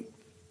with you.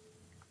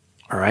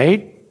 All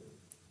right?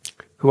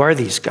 Who are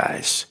these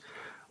guys?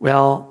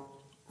 Well,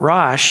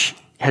 Rosh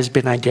has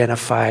been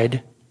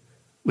identified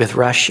with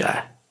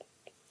Russia.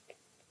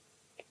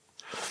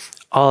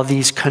 All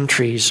these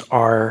countries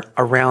are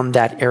around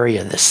that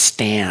area, the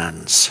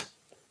stands.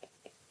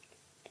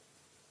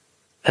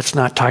 That's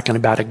not talking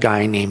about a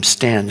guy named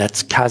Stan.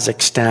 That's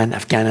Kazakhstan,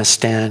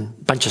 Afghanistan,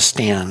 a bunch of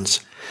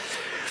stands.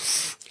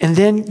 And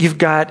then you've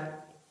got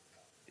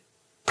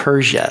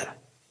Persia,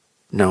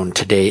 known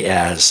today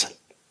as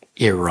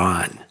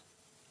Iran.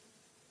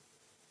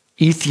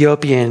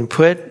 Ethiopia and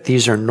Put,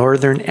 these are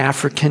northern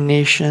African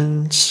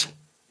nations.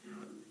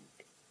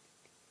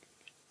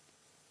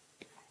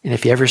 And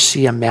if you ever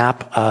see a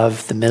map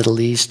of the Middle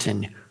East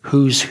and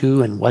who's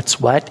who and what's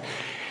what,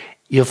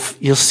 you'll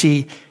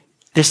see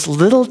this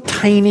little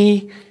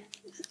tiny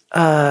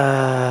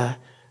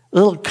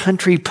little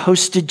country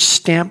postage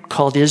stamp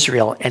called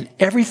Israel and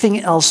everything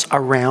else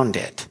around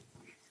it.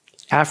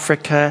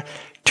 Africa,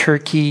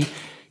 Turkey,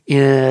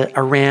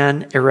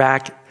 Iran,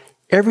 Iraq,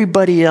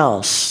 everybody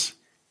else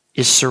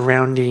is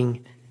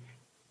surrounding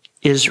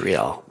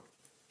Israel.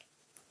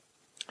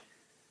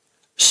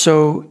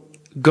 So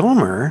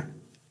Gomer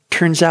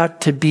turns out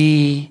to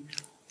be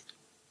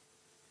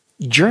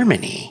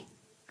Germany.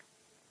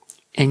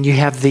 And you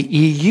have the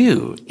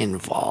EU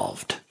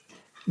involved.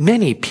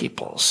 Many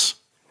peoples.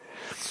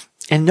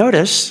 And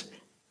notice,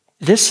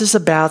 this is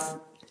about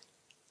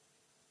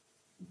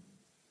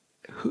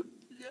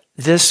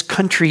this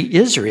country,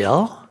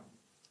 Israel,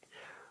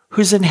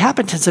 whose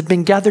inhabitants have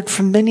been gathered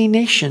from many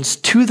nations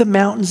to the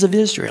mountains of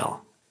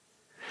Israel.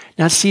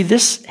 Now see,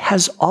 this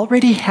has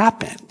already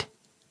happened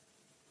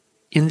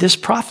in this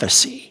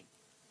prophecy.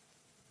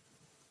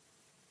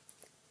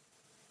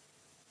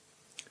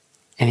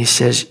 And he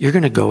says, you're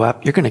going to go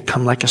up, you're going to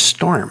come like a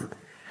storm.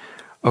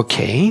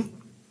 Okay.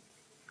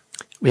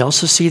 We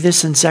also see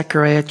this in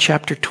Zechariah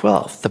chapter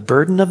 12, the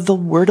burden of the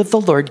word of the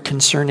Lord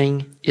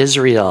concerning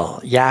Israel,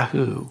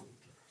 Yahoo.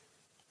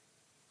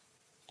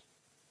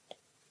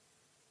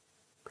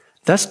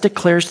 Thus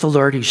declares the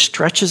Lord, who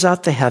stretches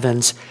out the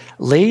heavens,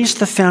 lays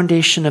the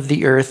foundation of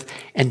the earth,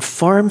 and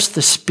forms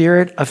the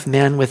spirit of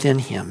man within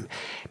him.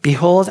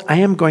 Behold, I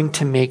am going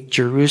to make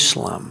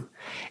Jerusalem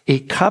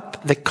a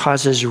cup that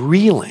causes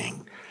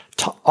reeling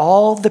to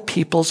all the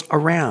peoples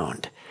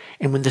around.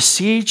 And when the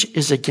siege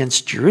is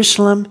against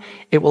Jerusalem,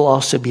 it will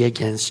also be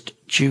against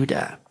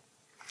Judah.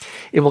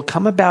 It will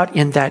come about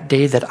in that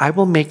day that I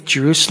will make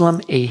Jerusalem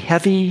a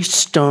heavy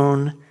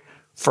stone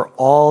for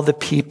all the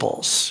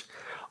peoples.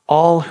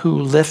 All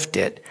who lift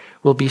it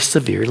will be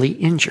severely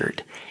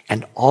injured,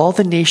 and all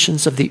the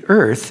nations of the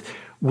earth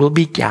will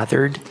be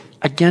gathered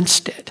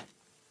against it.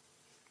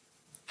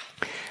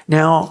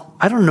 Now,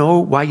 I don't know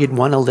why you'd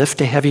want to lift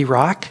a heavy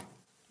rock.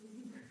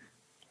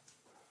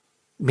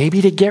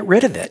 Maybe to get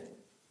rid of it.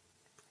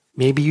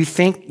 Maybe you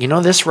think,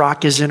 this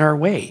rock is in our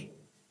way.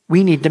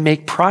 We need to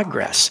make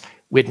progress.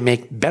 We'd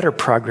make better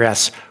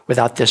progress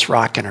without this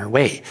rock in our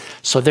way.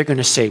 So they're going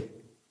to say,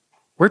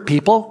 we're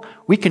people.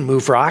 We can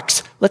move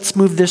rocks. Let's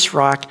move this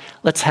rock.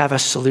 Let's have a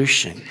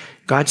solution.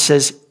 God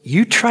says,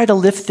 you try to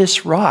lift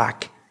this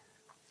rock,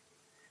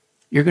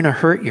 you're going to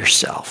hurt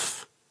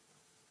yourself.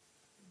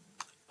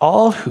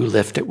 All who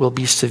lift it will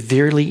be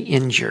severely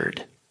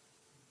injured.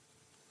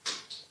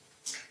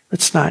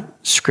 Let's not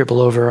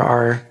scribble over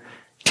our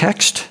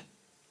text.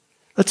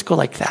 Let's go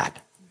like that.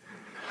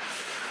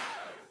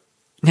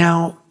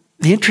 Now,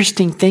 the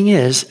interesting thing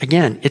is,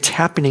 again, it's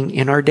happening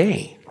in our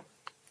day.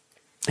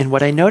 And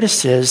what I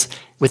notice is,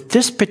 with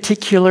this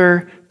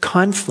particular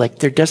conflict,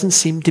 there doesn't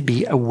seem to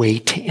be a way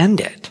to end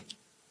it.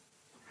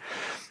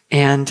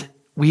 And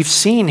we've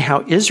seen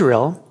how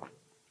Israel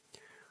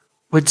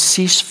would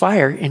cease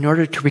fire in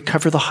order to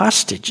recover the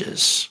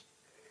hostages.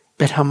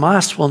 But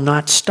Hamas will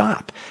not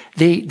stop.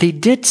 They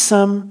did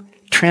some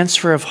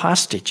transfer of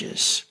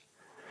hostages.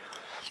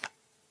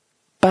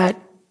 But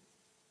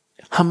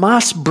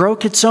Hamas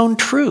broke its own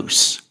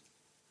truce.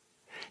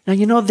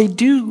 Now, they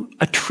do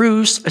a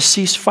truce, a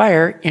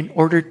ceasefire, in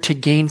order to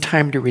gain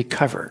time to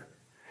recover.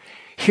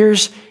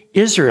 Here's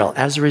Israel,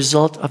 as a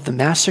result of the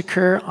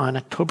massacre on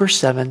October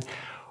 7th,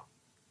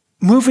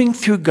 moving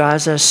through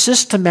Gaza,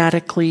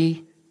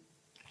 systematically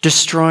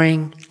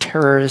destroying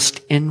terrorist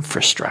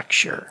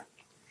infrastructure.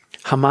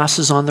 Hamas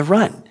is on the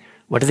run.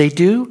 What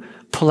do?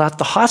 Pull out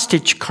the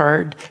hostage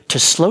card to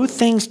slow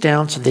things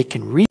down so they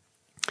can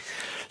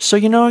So,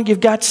 you've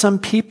got some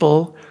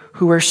people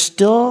who are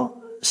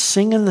still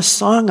singing the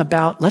song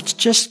about, let's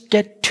just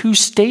get two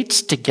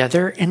states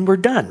together and we're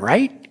done,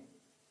 right?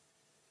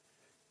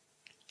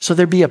 So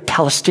there'd be a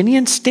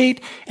Palestinian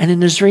state and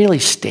an Israeli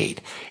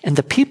state. And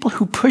the people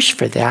who push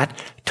for that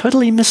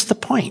totally miss the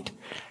point.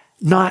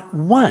 Not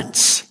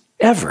once,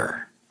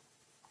 ever,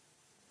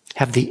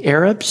 have the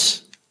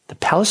Arabs, the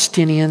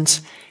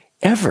Palestinians,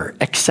 ever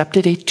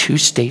accepted a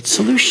two-state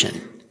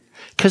solution.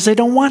 Because they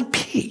don't want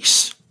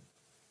peace.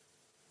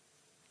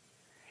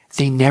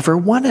 They never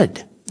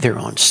wanted their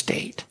own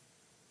state.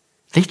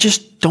 They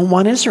just don't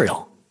want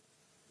Israel.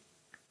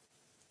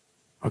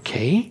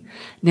 Okay?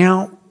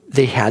 Now,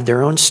 they had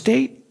their own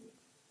state.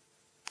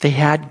 They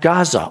had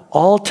Gaza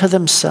all to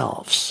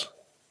themselves.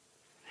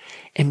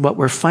 And what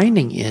we're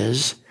finding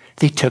is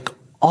they took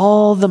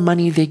all the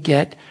money they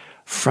get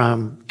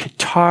from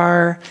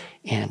Qatar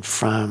and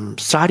from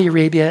Saudi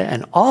Arabia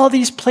and all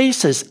these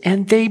places,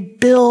 and they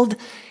build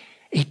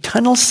a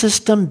tunnel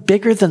system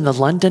bigger than the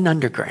London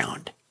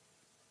Underground.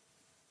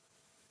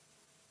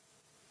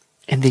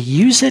 And they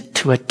use it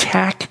to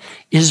attack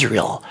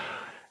Israel.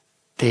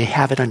 They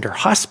have it under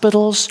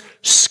hospitals,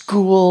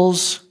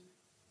 schools,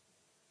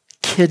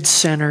 kids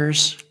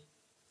centers.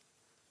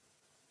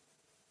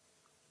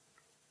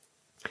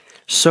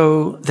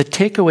 So the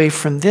takeaway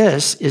from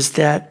this is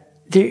that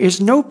there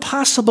is no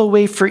possible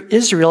way for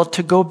Israel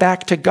to go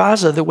back to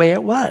Gaza the way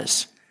it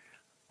was.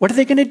 What are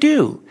they going to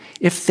do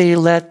if they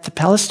let the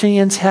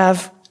Palestinians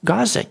have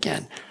Gaza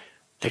again?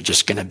 They're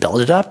just going to build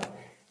it up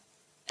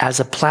as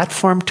a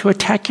platform to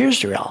attack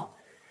Israel.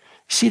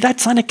 See,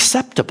 that's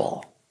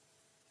unacceptable.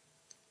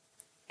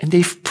 And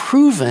they've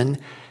proven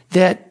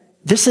that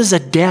this is a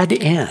dead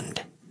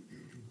end.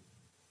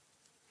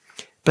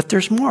 But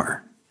there's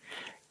more.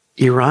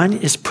 Iran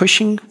is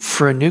pushing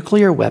for a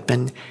nuclear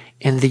weapon,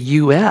 and the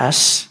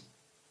U.S.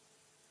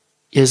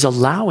 is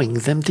allowing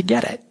them to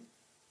get it.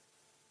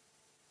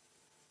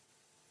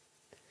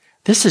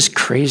 This is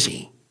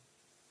crazy.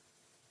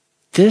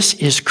 This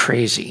is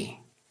crazy.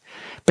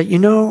 But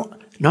not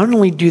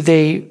only do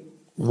they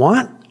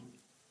want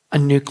a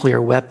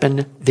nuclear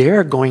weapon,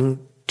 they're going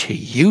to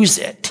use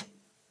it.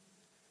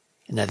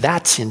 Now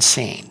that's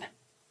insane.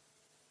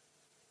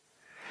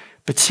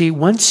 But see,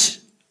 once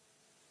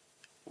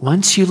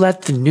you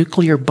let the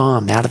nuclear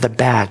bomb out of the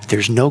bag,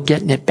 there's no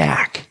getting it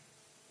back.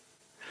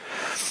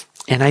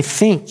 And I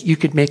think you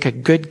could make a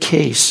good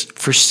case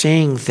for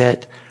saying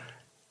that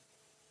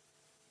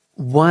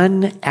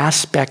one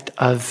aspect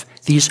of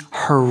these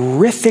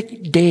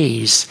horrific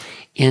days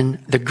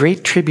in the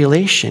Great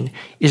Tribulation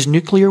is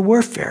nuclear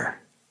warfare.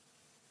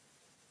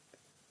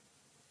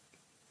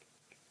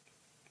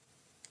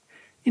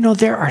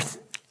 There are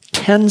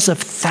tens of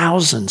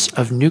thousands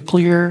of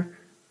nuclear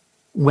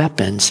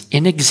weapons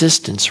in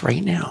existence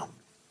right now.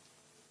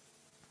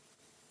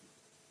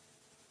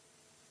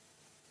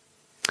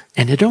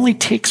 And it only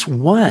takes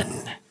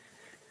one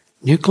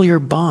nuclear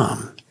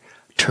bomb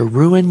to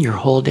ruin your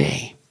whole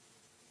day.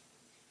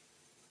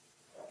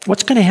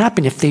 What's going to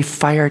happen if they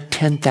fire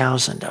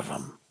 10,000 of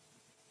them?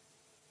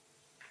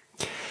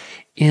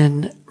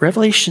 In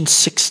Revelation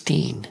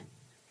 16,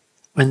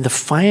 when the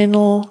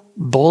final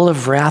bowl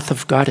of wrath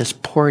of God is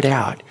poured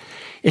out,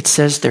 it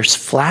says there's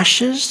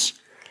flashes,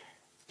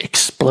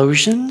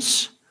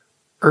 explosions,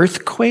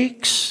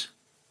 earthquakes.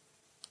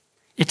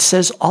 It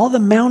says all the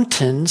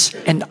mountains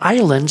and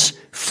islands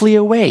flee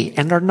away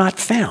and are not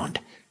found.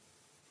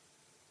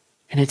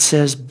 And it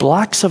says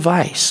blocks of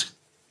ice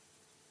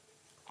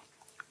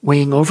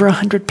weighing over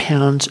 100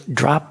 pounds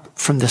drop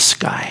from the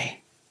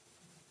sky.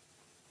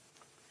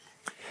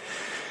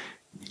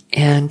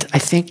 And I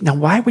think, now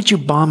why would you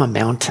bomb a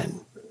mountain?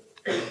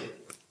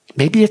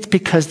 Maybe it's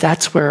because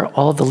that's where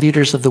all the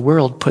leaders of the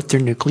world put their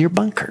nuclear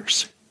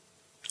bunkers.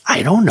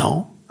 I don't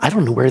know. I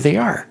don't know where they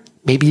are.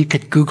 Maybe you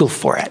could Google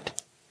for it.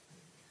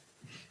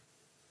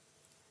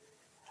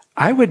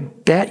 I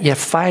would bet you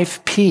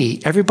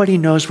 5p, everybody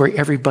knows where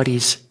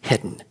everybody's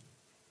hidden.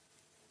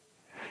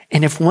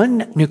 And if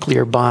one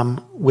nuclear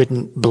bomb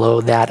wouldn't blow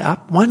that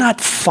up, why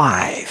not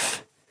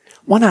 5?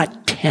 Why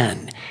not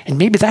 10? And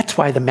maybe that's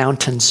why the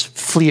mountains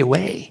flee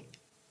away.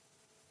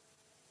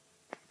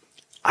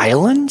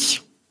 Islands?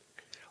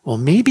 Well,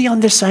 maybe on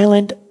this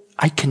island,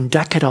 I can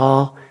duck it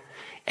all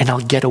and I'll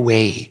get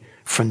away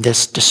from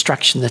this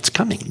destruction that's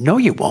coming. No,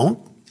 you won't.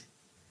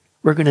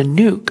 We're going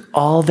to nuke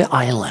all the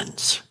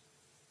islands.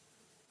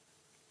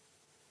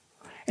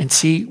 And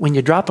see, when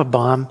you drop a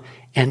bomb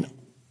and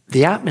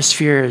the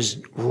atmosphere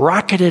is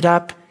rocketed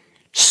up,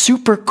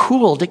 super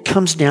cooled, it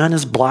comes down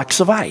as blocks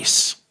of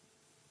ice.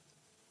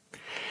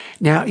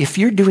 Now, if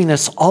you're doing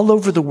this all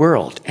over the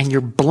world and you're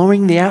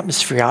blowing the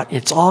atmosphere out,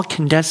 it's all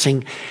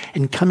condensing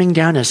and coming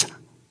down as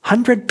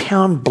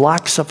 100-pound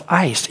blocks of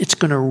ice, it's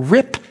going to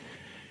rip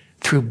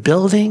through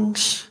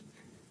buildings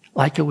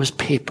like it was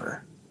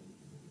paper.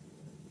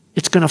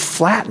 It's going to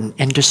flatten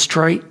and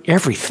destroy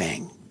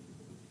everything.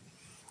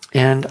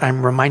 And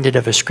I'm reminded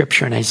of a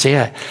scripture in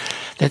Isaiah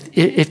that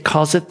it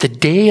calls it the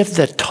day of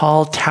the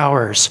tall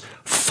towers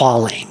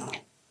falling.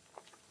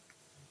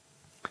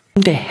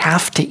 They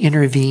have to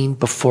intervene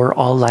before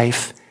all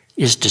life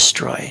is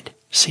destroyed.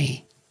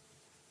 See?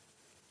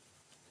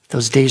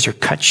 Those days are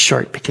cut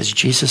short because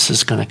Jesus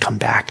is going to come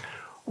back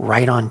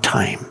right on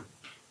time.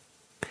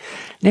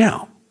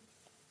 Now,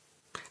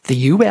 the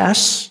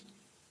U.S.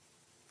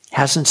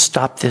 hasn't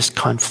stopped this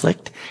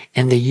conflict,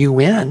 and the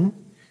UN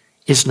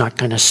is not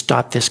going to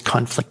stop this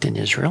conflict in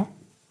Israel.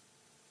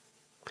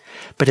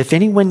 But if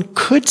anyone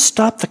could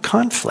stop the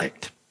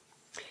conflict,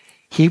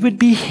 he would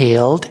be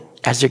hailed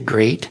as a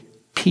great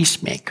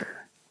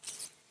peacemaker.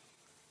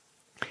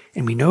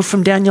 And we know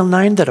from Daniel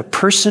 9 that a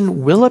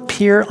person will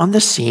appear on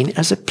the scene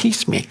as a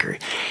peacemaker.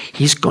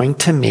 He's going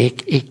to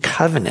make a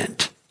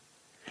covenant,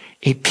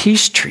 a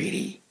peace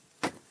treaty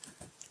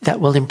that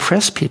will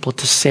impress people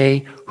to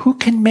say, who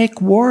can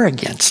make war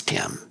against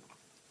him?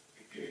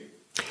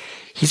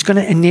 He's going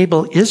to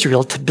enable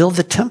Israel to build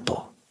the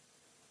temple.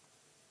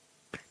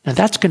 Now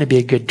that's going to be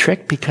a good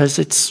trick because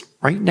it's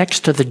right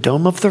next to the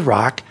Dome of the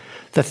Rock,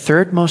 the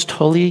third most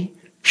holy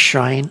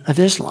shrine of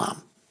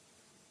Islam.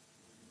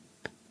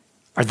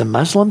 Are the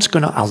Muslims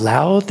going to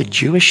allow the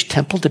Jewish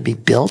temple to be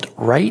built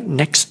right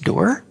next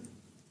door?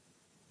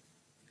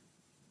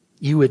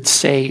 You would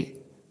say,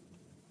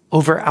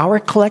 over our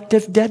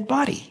collective dead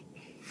body.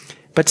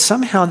 But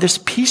somehow this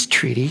peace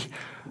treaty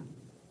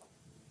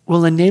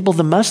will enable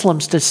the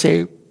Muslims to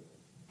say,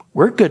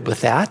 we're good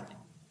with that.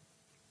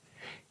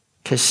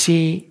 Because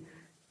see,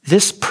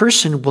 this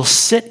person will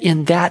sit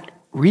in that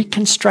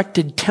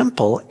reconstructed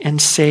temple and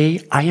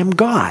say, I am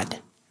God.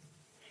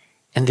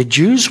 And the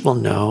Jews will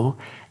know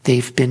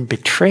they've been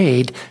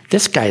betrayed.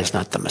 This guy is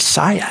not the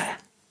Messiah.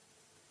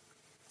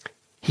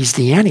 He's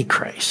the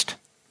Antichrist.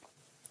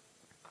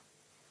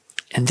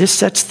 And this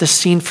sets the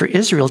scene for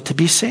Israel to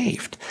be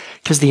saved.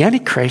 Because the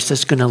Antichrist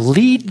is going to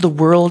lead the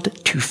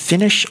world to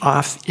finish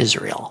off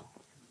Israel.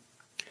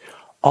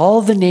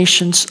 all the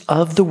nations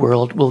of the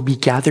world will be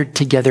gathered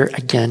together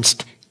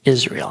against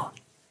Israel.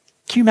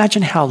 Can you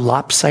imagine how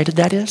lopsided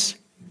that is?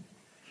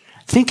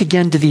 Think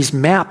again to these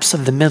maps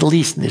of the Middle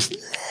East and this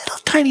little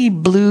tiny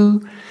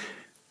blue,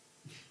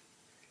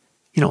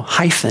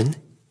 hyphen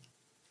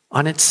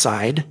on its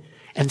side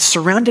and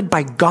surrounded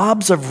by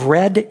gobs of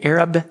red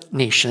Arab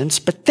nations.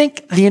 But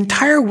think the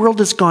entire world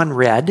has gone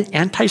red,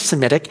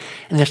 anti-Semitic,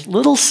 and this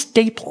little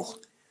staple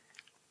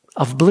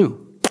of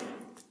blue.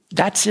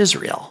 That's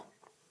Israel.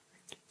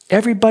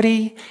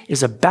 Everybody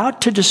is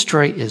about to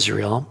destroy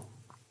Israel,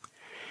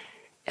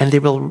 and they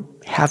will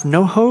have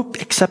no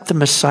hope except the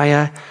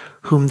Messiah,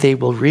 whom they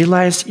will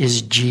realize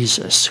is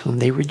Jesus, whom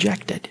they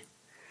rejected.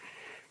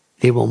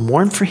 They will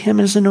mourn for him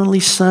as an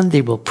only son.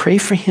 They will pray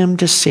for him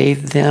to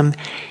save them,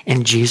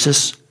 and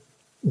Jesus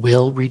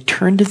will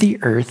return to the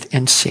earth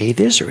and save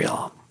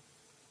Israel.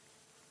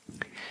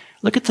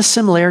 Look at the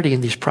similarity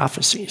in these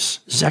prophecies.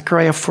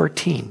 Zechariah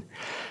 14.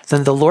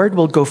 Then the Lord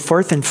will go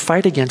forth and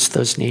fight against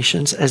those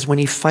nations as when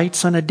he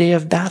fights on a day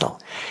of battle.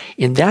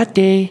 In that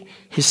day,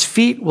 his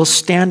feet will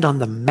stand on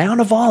the Mount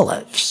of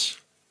Olives,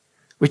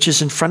 which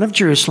is in front of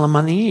Jerusalem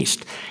on the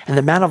east. And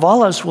the Mount of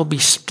Olives will be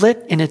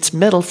split in its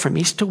middle from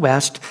east to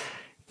west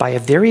by a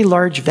very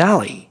large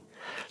valley,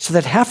 so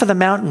that half of the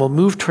mountain will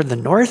move toward the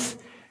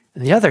north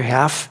and the other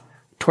half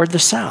toward the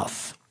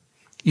south.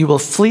 You will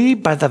flee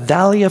by the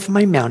valley of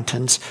my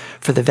mountains,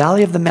 for the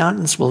valley of the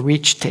mountains will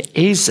reach to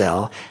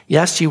Azel.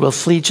 Yes, you will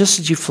flee just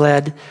as you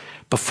fled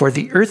before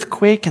the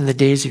earthquake in the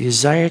days of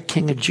Uzziah,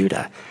 king of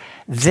Judah.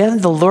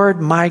 Then the Lord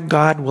my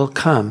God will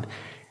come,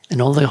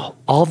 and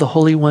all the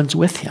holy ones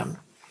with him.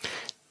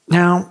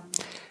 Now,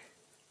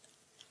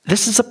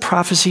 this is a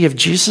prophecy of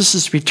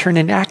Jesus' return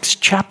in Acts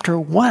chapter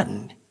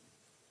 1.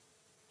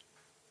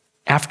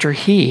 After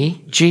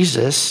he,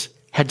 Jesus,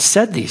 had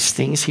said these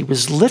things, he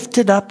was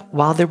lifted up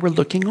while they were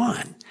looking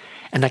on,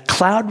 and a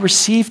cloud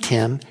received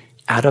him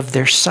out of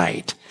their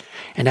sight.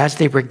 And as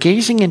they were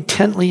gazing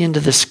intently into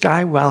the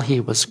sky while he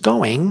was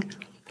going,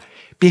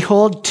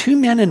 behold, 2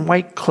 men in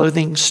white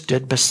clothing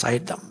stood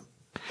beside them.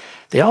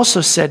 They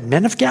also said,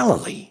 Men of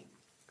Galilee,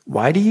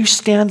 why do you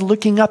stand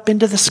looking up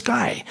into the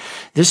sky?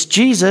 This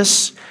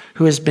Jesus,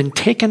 who has been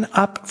taken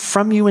up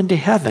from you into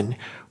heaven,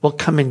 will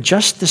come in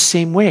just the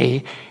same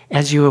way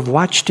as you have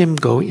watched him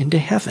go into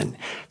heaven.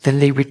 Then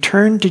they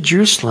returned to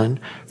Jerusalem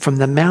from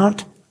the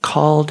mount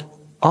called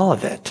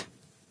Olivet,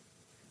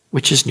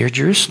 which is near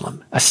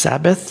Jerusalem, a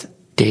Sabbath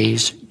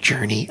day's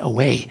journey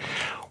away.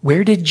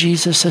 Where did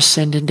Jesus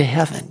ascend into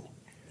heaven?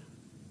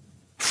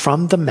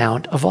 From the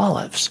Mount of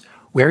Olives.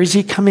 Where is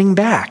he coming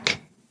back?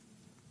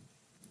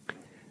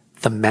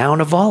 The Mount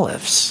of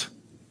Olives.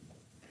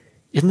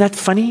 Isn't that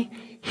funny?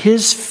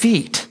 His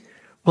feet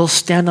will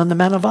stand on the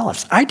Mount of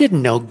Olives. I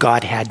didn't know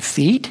God had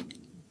feet.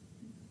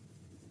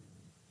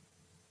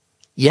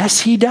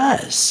 Yes, he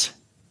does.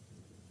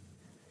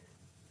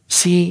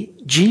 See,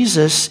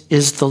 Jesus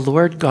is the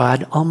Lord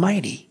God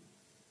Almighty,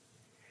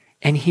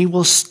 and he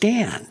will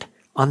stand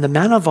on the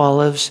Mount of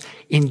Olives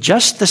in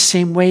just the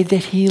same way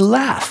that he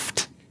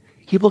left.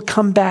 He will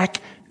come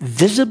back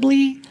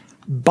visibly,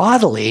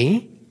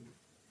 bodily,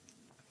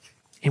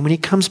 and when he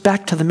comes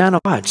back to the Mount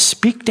of God,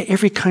 speak to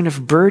every kind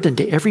of bird and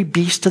to every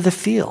beast of the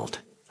field.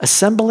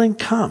 Assemble and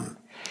come.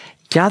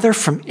 Gather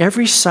from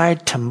every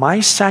side to my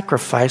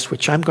sacrifice,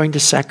 which I'm going to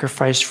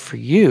sacrifice for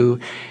you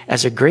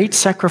as a great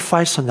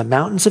sacrifice on the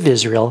mountains of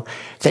Israel,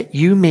 that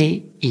you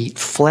may eat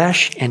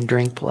flesh and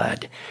drink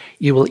blood.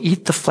 You will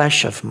eat the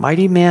flesh of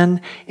mighty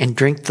men and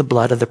drink the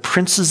blood of the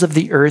princes of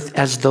the earth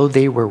as though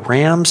they were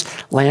rams,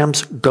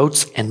 lambs,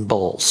 goats, and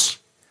bulls.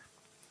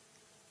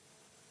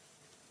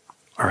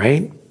 All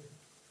right?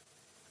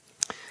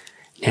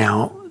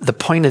 Now, the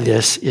point of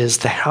this is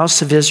the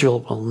house of Israel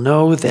will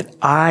know that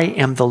I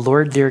am the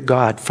Lord their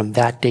God from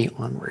that day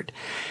onward.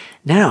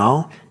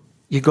 Now,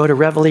 you go to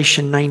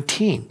Revelation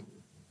 19.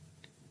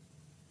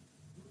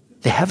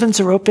 The heavens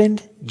are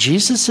opened,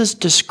 Jesus is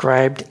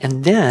described,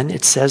 and then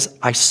it says,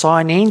 I saw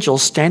an angel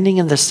standing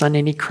in the sun,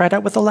 and he cried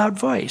out with a loud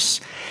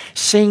voice,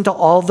 saying to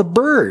all the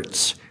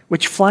birds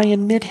which fly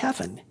in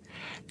mid-heaven,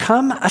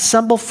 Come,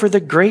 assemble for the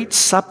great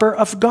supper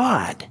of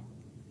God,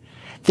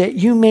 that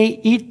you may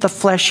eat the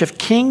flesh of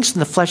kings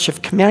and the flesh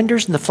of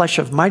commanders and the flesh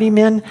of mighty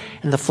men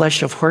and the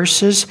flesh of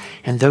horses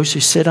and those who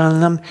sit on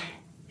them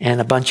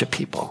and a bunch of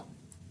people.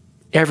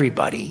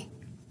 Everybody.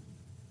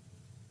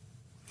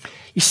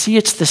 You see,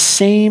 it's the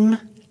same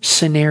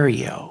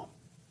scenario.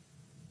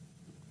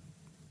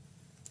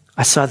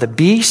 I saw the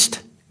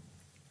beast,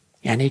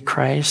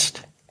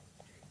 Antichrist,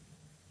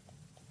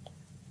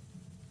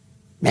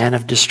 man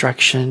of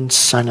destruction,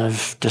 son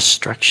of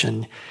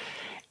destruction,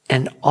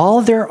 and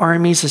all their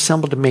armies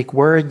assembled to make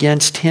war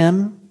against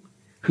him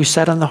who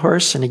sat on the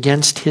horse and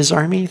against his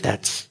army.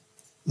 That's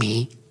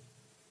me.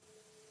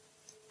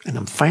 And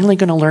I'm finally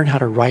going to learn how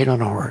to ride on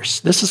a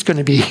horse. This is going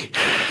to be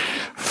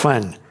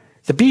fun.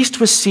 The beast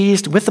was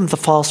seized, with him the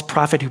false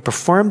prophet who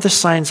performed the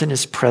signs in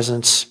his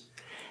presence.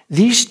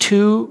 These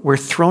two were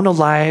thrown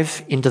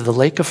alive into the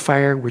lake of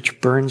fire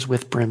which burns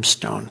with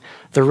brimstone.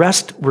 The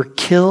rest were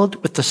killed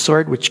with the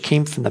sword which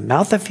came from the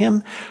mouth of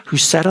him who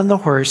sat on the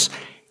horse,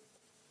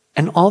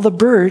 and all the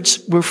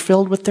birds were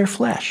filled with their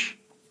flesh.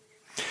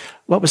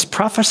 What was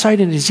prophesied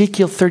in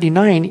Ezekiel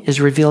 39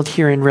 is revealed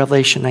here in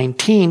Revelation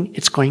 19.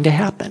 It's going to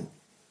happen.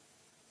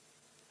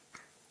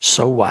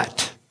 So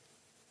what?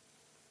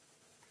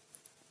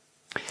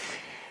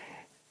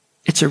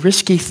 It's a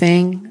risky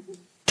thing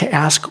to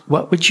ask,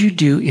 what would you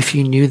do if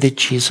you knew that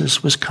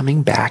Jesus was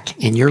coming back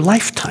in your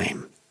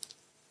lifetime?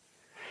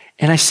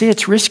 And I say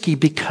it's risky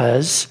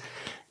because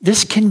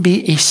this can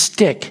be a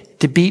stick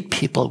to beat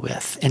people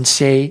with and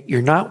say,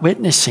 you're not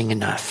witnessing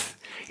enough.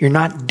 You're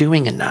not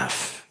doing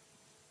enough.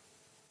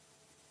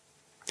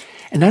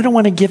 And I don't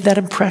want to give that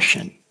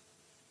impression.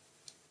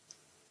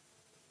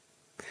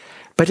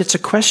 But it's a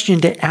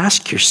question to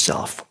ask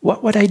yourself,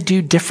 what would I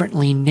do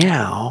differently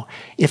now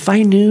if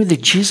I knew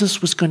that Jesus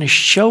was going to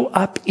show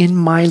up in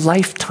my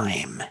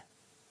lifetime?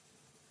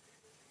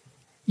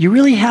 You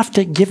really have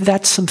to give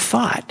that some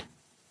thought.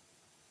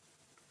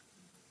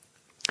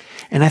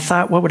 And I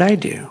thought, what would I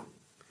do?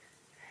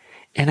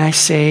 And I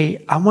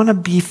say, I want to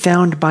be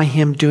found by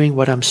him doing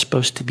what I'm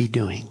supposed to be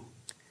doing.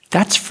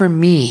 That's for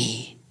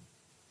me.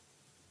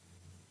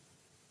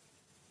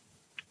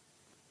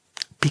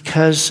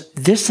 Because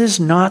this is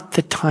not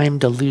the time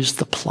to lose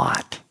the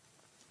plot.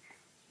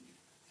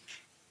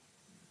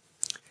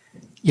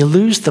 You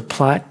lose the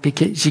plot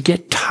because you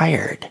get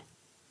tired.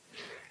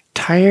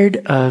 Tired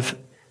of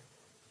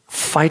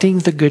fighting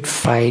the good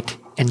fight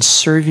and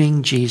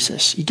serving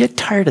Jesus. You get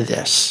tired of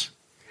this.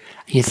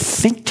 You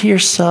think to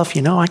yourself,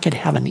 I could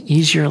have an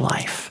easier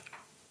life.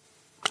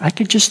 I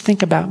could just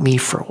think about me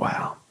for a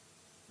while.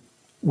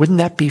 Wouldn't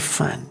that be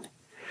fun?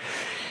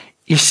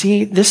 You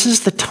see, this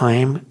is the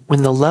time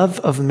when the love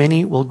of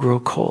many will grow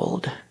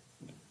cold.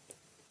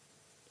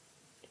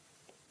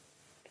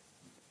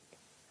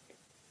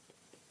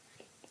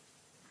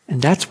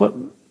 And that's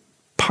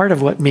part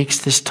of what makes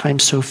this time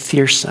so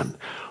fearsome.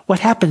 What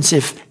happens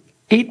if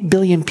 8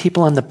 billion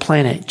people on the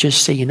planet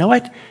just say, you know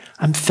what?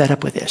 I'm fed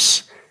up with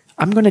this.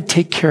 I'm going to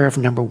take care of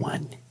number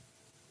one.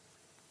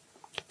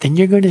 Then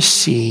you're going to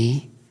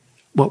see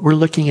what we're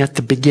looking at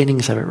the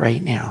beginnings of it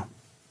right now.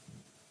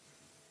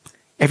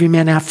 Every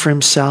man out for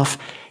himself,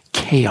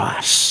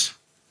 chaos.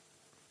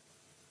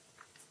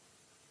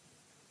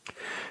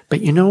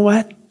 But you know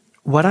what?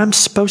 What I'm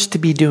supposed to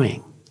be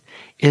doing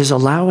is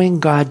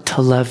allowing God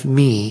to love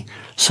me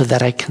so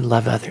that I can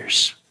love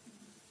others.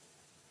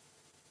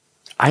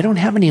 I don't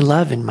have any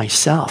love in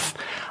myself.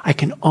 I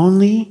can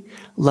only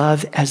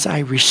love as I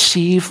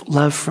receive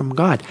love from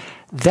God.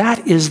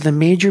 That is the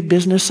major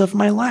business of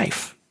my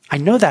life. I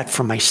know that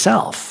for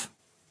myself.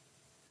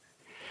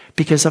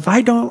 Because if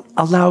I don't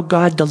allow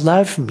God to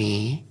love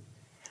me,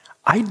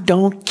 I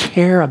don't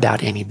care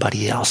about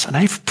anybody else. And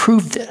I've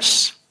proved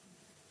this.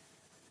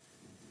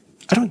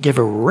 I don't give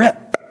a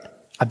rip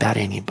about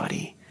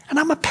anybody. And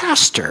I'm a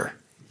pastor.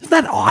 Isn't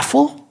that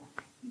awful?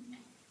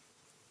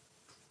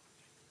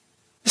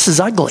 This is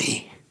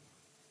ugly.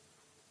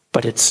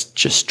 But it's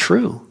just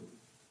true.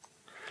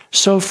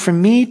 So for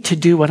me to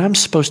do what I'm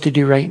supposed to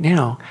do right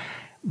now,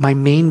 my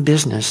main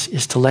business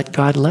is to let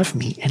God love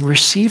me and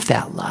receive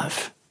that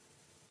love.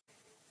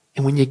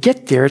 And when you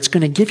get there, it's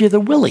going to give you the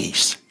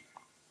willies.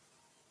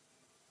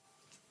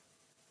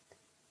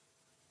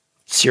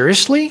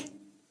 Seriously?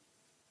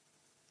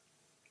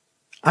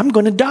 I'm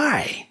going to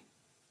die.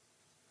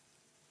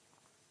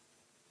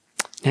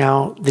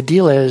 Now, the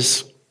deal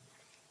is,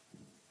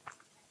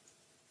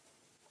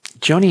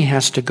 Joni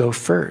has to go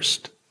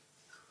first.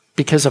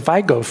 Because if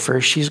I go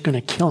first, she's going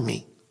to kill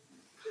me.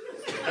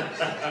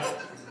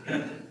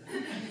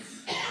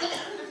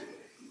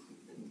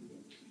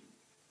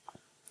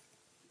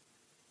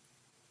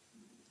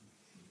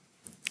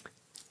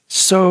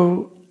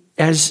 So,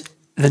 as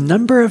the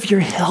number of your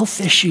health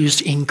issues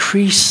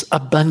increase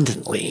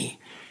abundantly,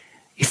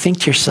 you think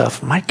to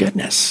yourself, my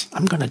goodness,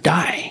 I'm going to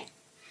die.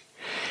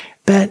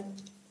 But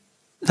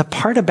the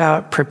part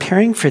about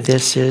preparing for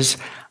this is,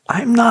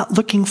 I'm not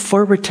looking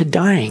forward to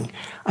dying.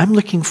 I'm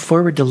looking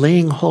forward to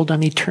laying hold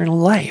on eternal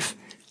life.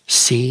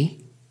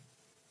 See?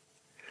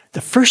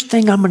 The first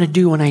thing I'm going to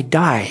do when I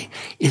die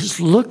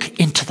is look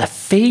into the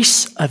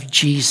face of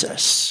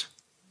Jesus.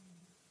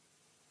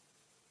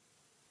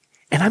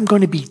 And I'm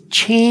going to be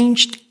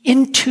changed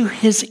into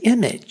his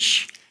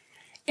image.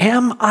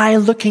 Am I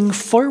looking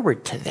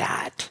forward to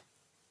that?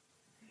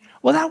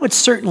 Well, that would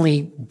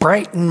certainly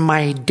brighten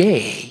my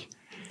day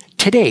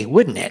today,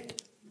 wouldn't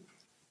it?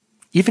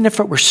 Even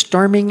if it were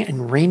storming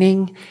and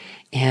raining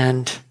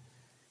and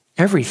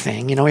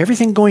everything,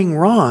 everything going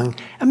wrong,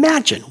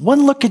 imagine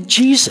one look at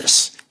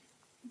Jesus.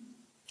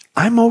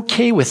 I'm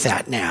okay with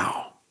that now.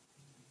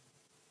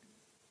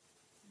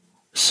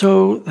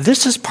 So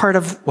this is part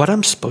of what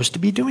I'm supposed to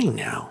be doing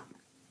now.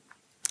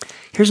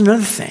 Here's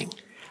another thing.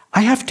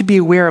 I have to be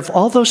aware of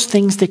all those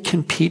things that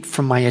compete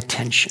for my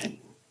attention.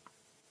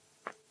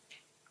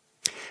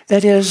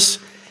 That is,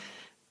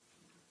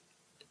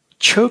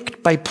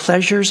 choked by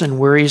pleasures and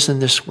worries in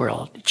this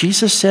world.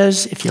 Jesus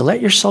says if you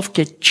let yourself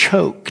get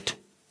choked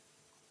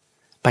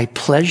by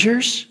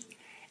pleasures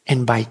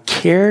and by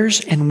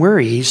cares and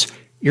worries,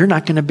 you're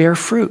not going to bear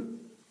fruit.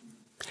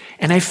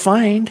 And I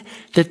find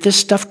that this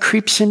stuff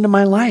creeps into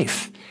my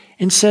life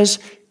and says,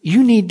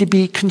 you need to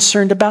be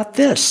concerned about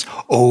this.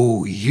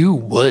 Oh, you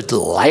would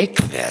like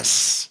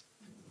this.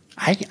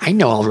 I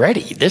know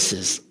already. This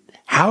is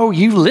how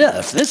you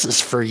live. This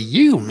is for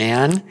you,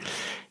 man.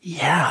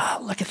 Yeah,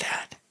 look at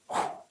that.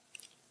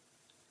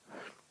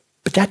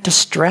 But that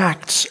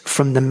distracts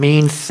from the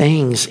main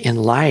things in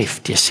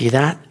life. Do you see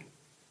that?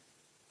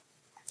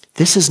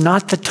 This is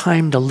not the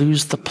time to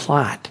lose the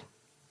plot.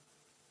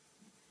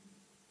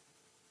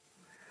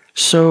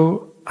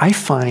 So I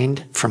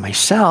find for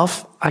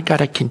myself, I got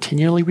to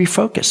continually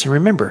refocus and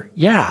remember,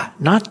 yeah,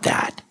 not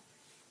that.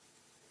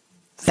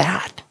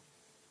 That.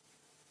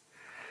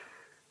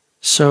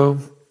 So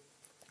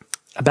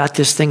about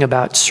this thing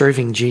about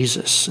serving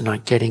Jesus and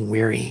not getting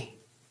weary,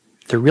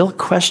 the real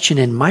question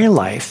in my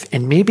life,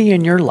 and maybe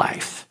in your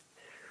life,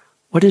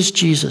 what does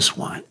Jesus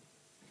want?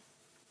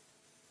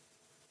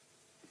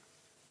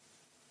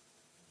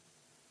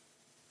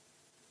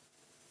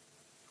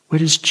 What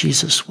does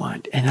Jesus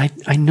want? And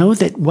I know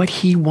that what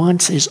he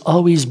wants is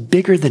always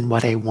bigger than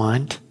what I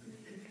want,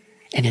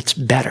 and it's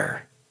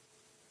better,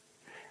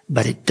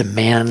 but it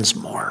demands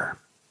more.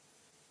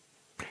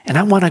 And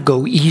I want to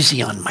go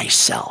easy on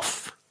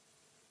myself.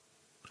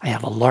 I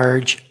have a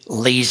large,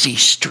 lazy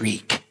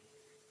streak.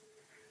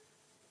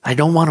 I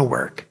don't want to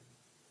work.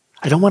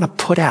 I don't want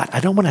to put out.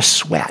 I don't want to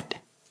sweat.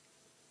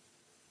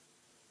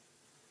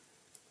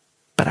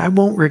 But I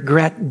won't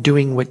regret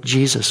doing what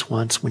Jesus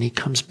wants when he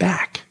comes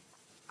back.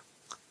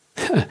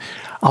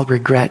 I'll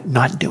regret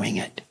not doing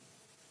it.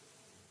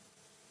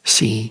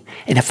 See?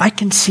 And if I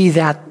can see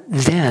that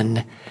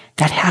then,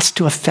 that has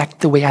to affect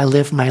the way I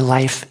live my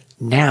life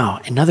now.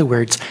 In other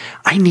words,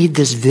 I need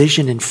this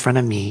vision in front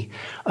of me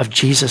of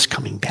Jesus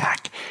coming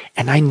back.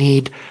 And I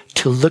need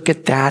to look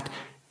at that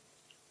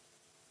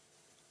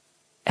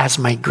as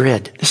my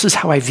grid. This is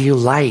how I view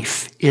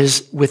life,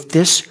 is with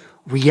this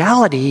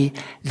reality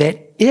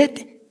that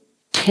it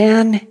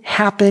can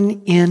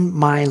happen in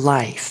my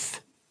life.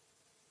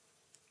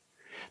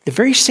 The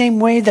very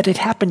same way that it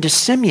happened to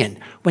Simeon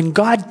when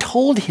God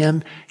told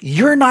him,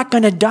 you're not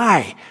going to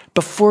die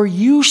before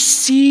you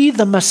see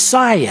the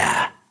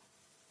Messiah.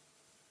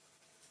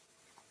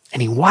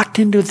 And he walked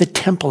into the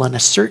temple on a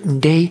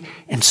certain day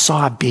and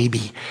saw a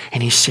baby.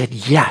 And he said,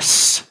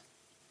 yes,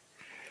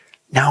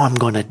 now I'm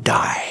going to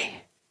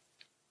die.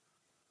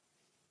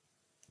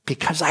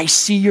 Because I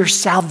see your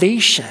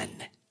salvation.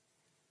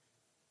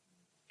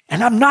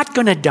 And I'm not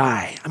going to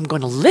die. I'm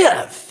going to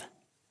live.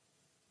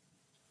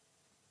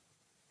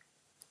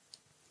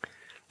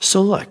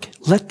 So look,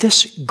 let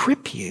this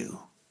grip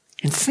you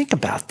and think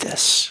about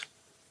this.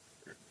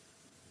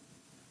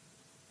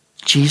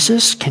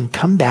 Jesus can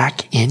come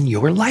back in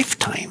your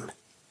lifetime.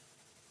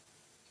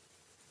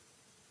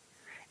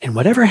 And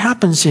whatever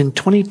happens in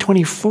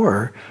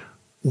 2024,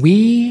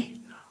 we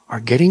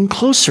are getting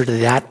closer to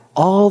that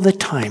all the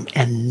time,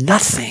 and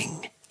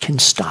nothing can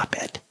stop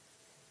it.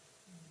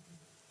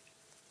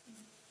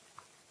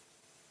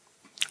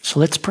 So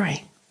let's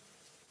pray.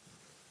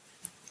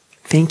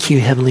 Thank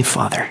you, Heavenly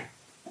Father.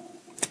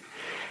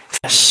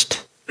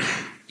 Best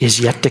is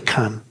yet to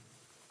come.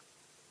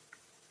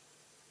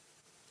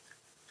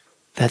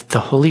 That the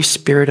Holy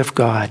Spirit of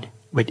God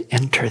would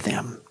enter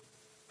them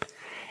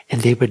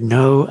and they would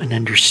know and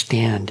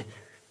understand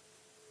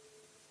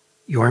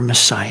your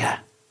Messiah.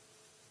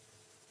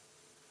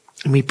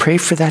 And we pray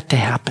for that to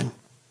happen.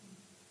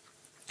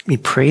 We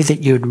pray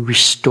that you would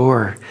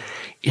restore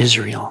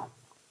Israel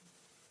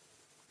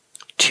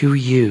to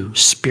you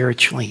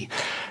spiritually,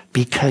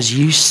 because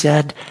you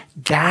said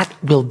that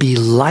will be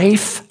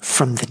life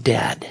from the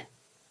dead.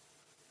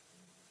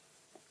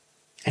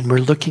 And we're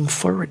looking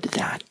forward to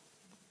that.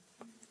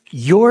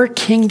 Your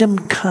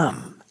kingdom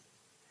come.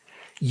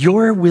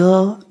 Your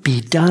will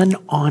be done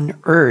on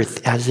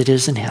earth as it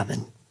is in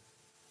heaven.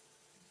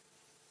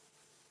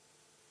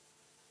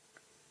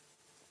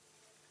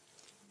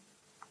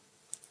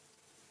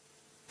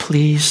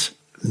 Please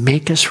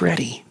make us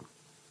ready.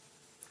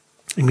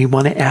 And we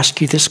want to ask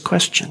you this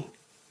question.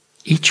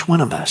 Each one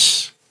of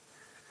us.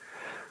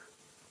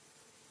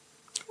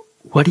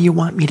 What do you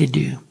want me to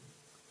do?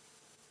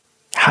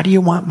 How do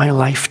you want my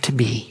life to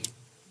be?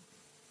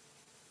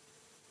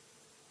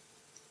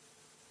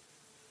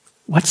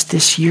 What's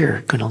this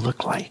year going to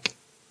look like?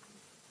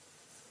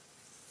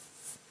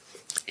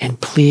 And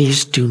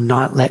please do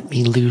not let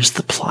me lose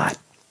the plot.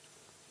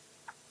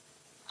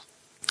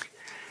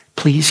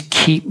 Please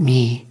keep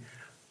me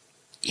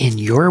in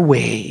your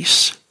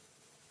ways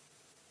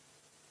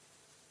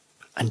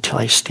until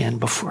I stand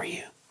before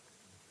you,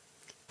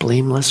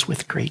 blameless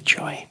with great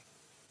joy.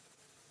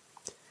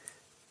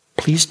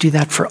 Please do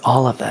that for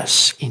all of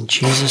us. In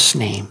Jesus'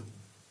 name,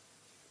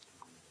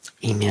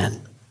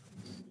 amen.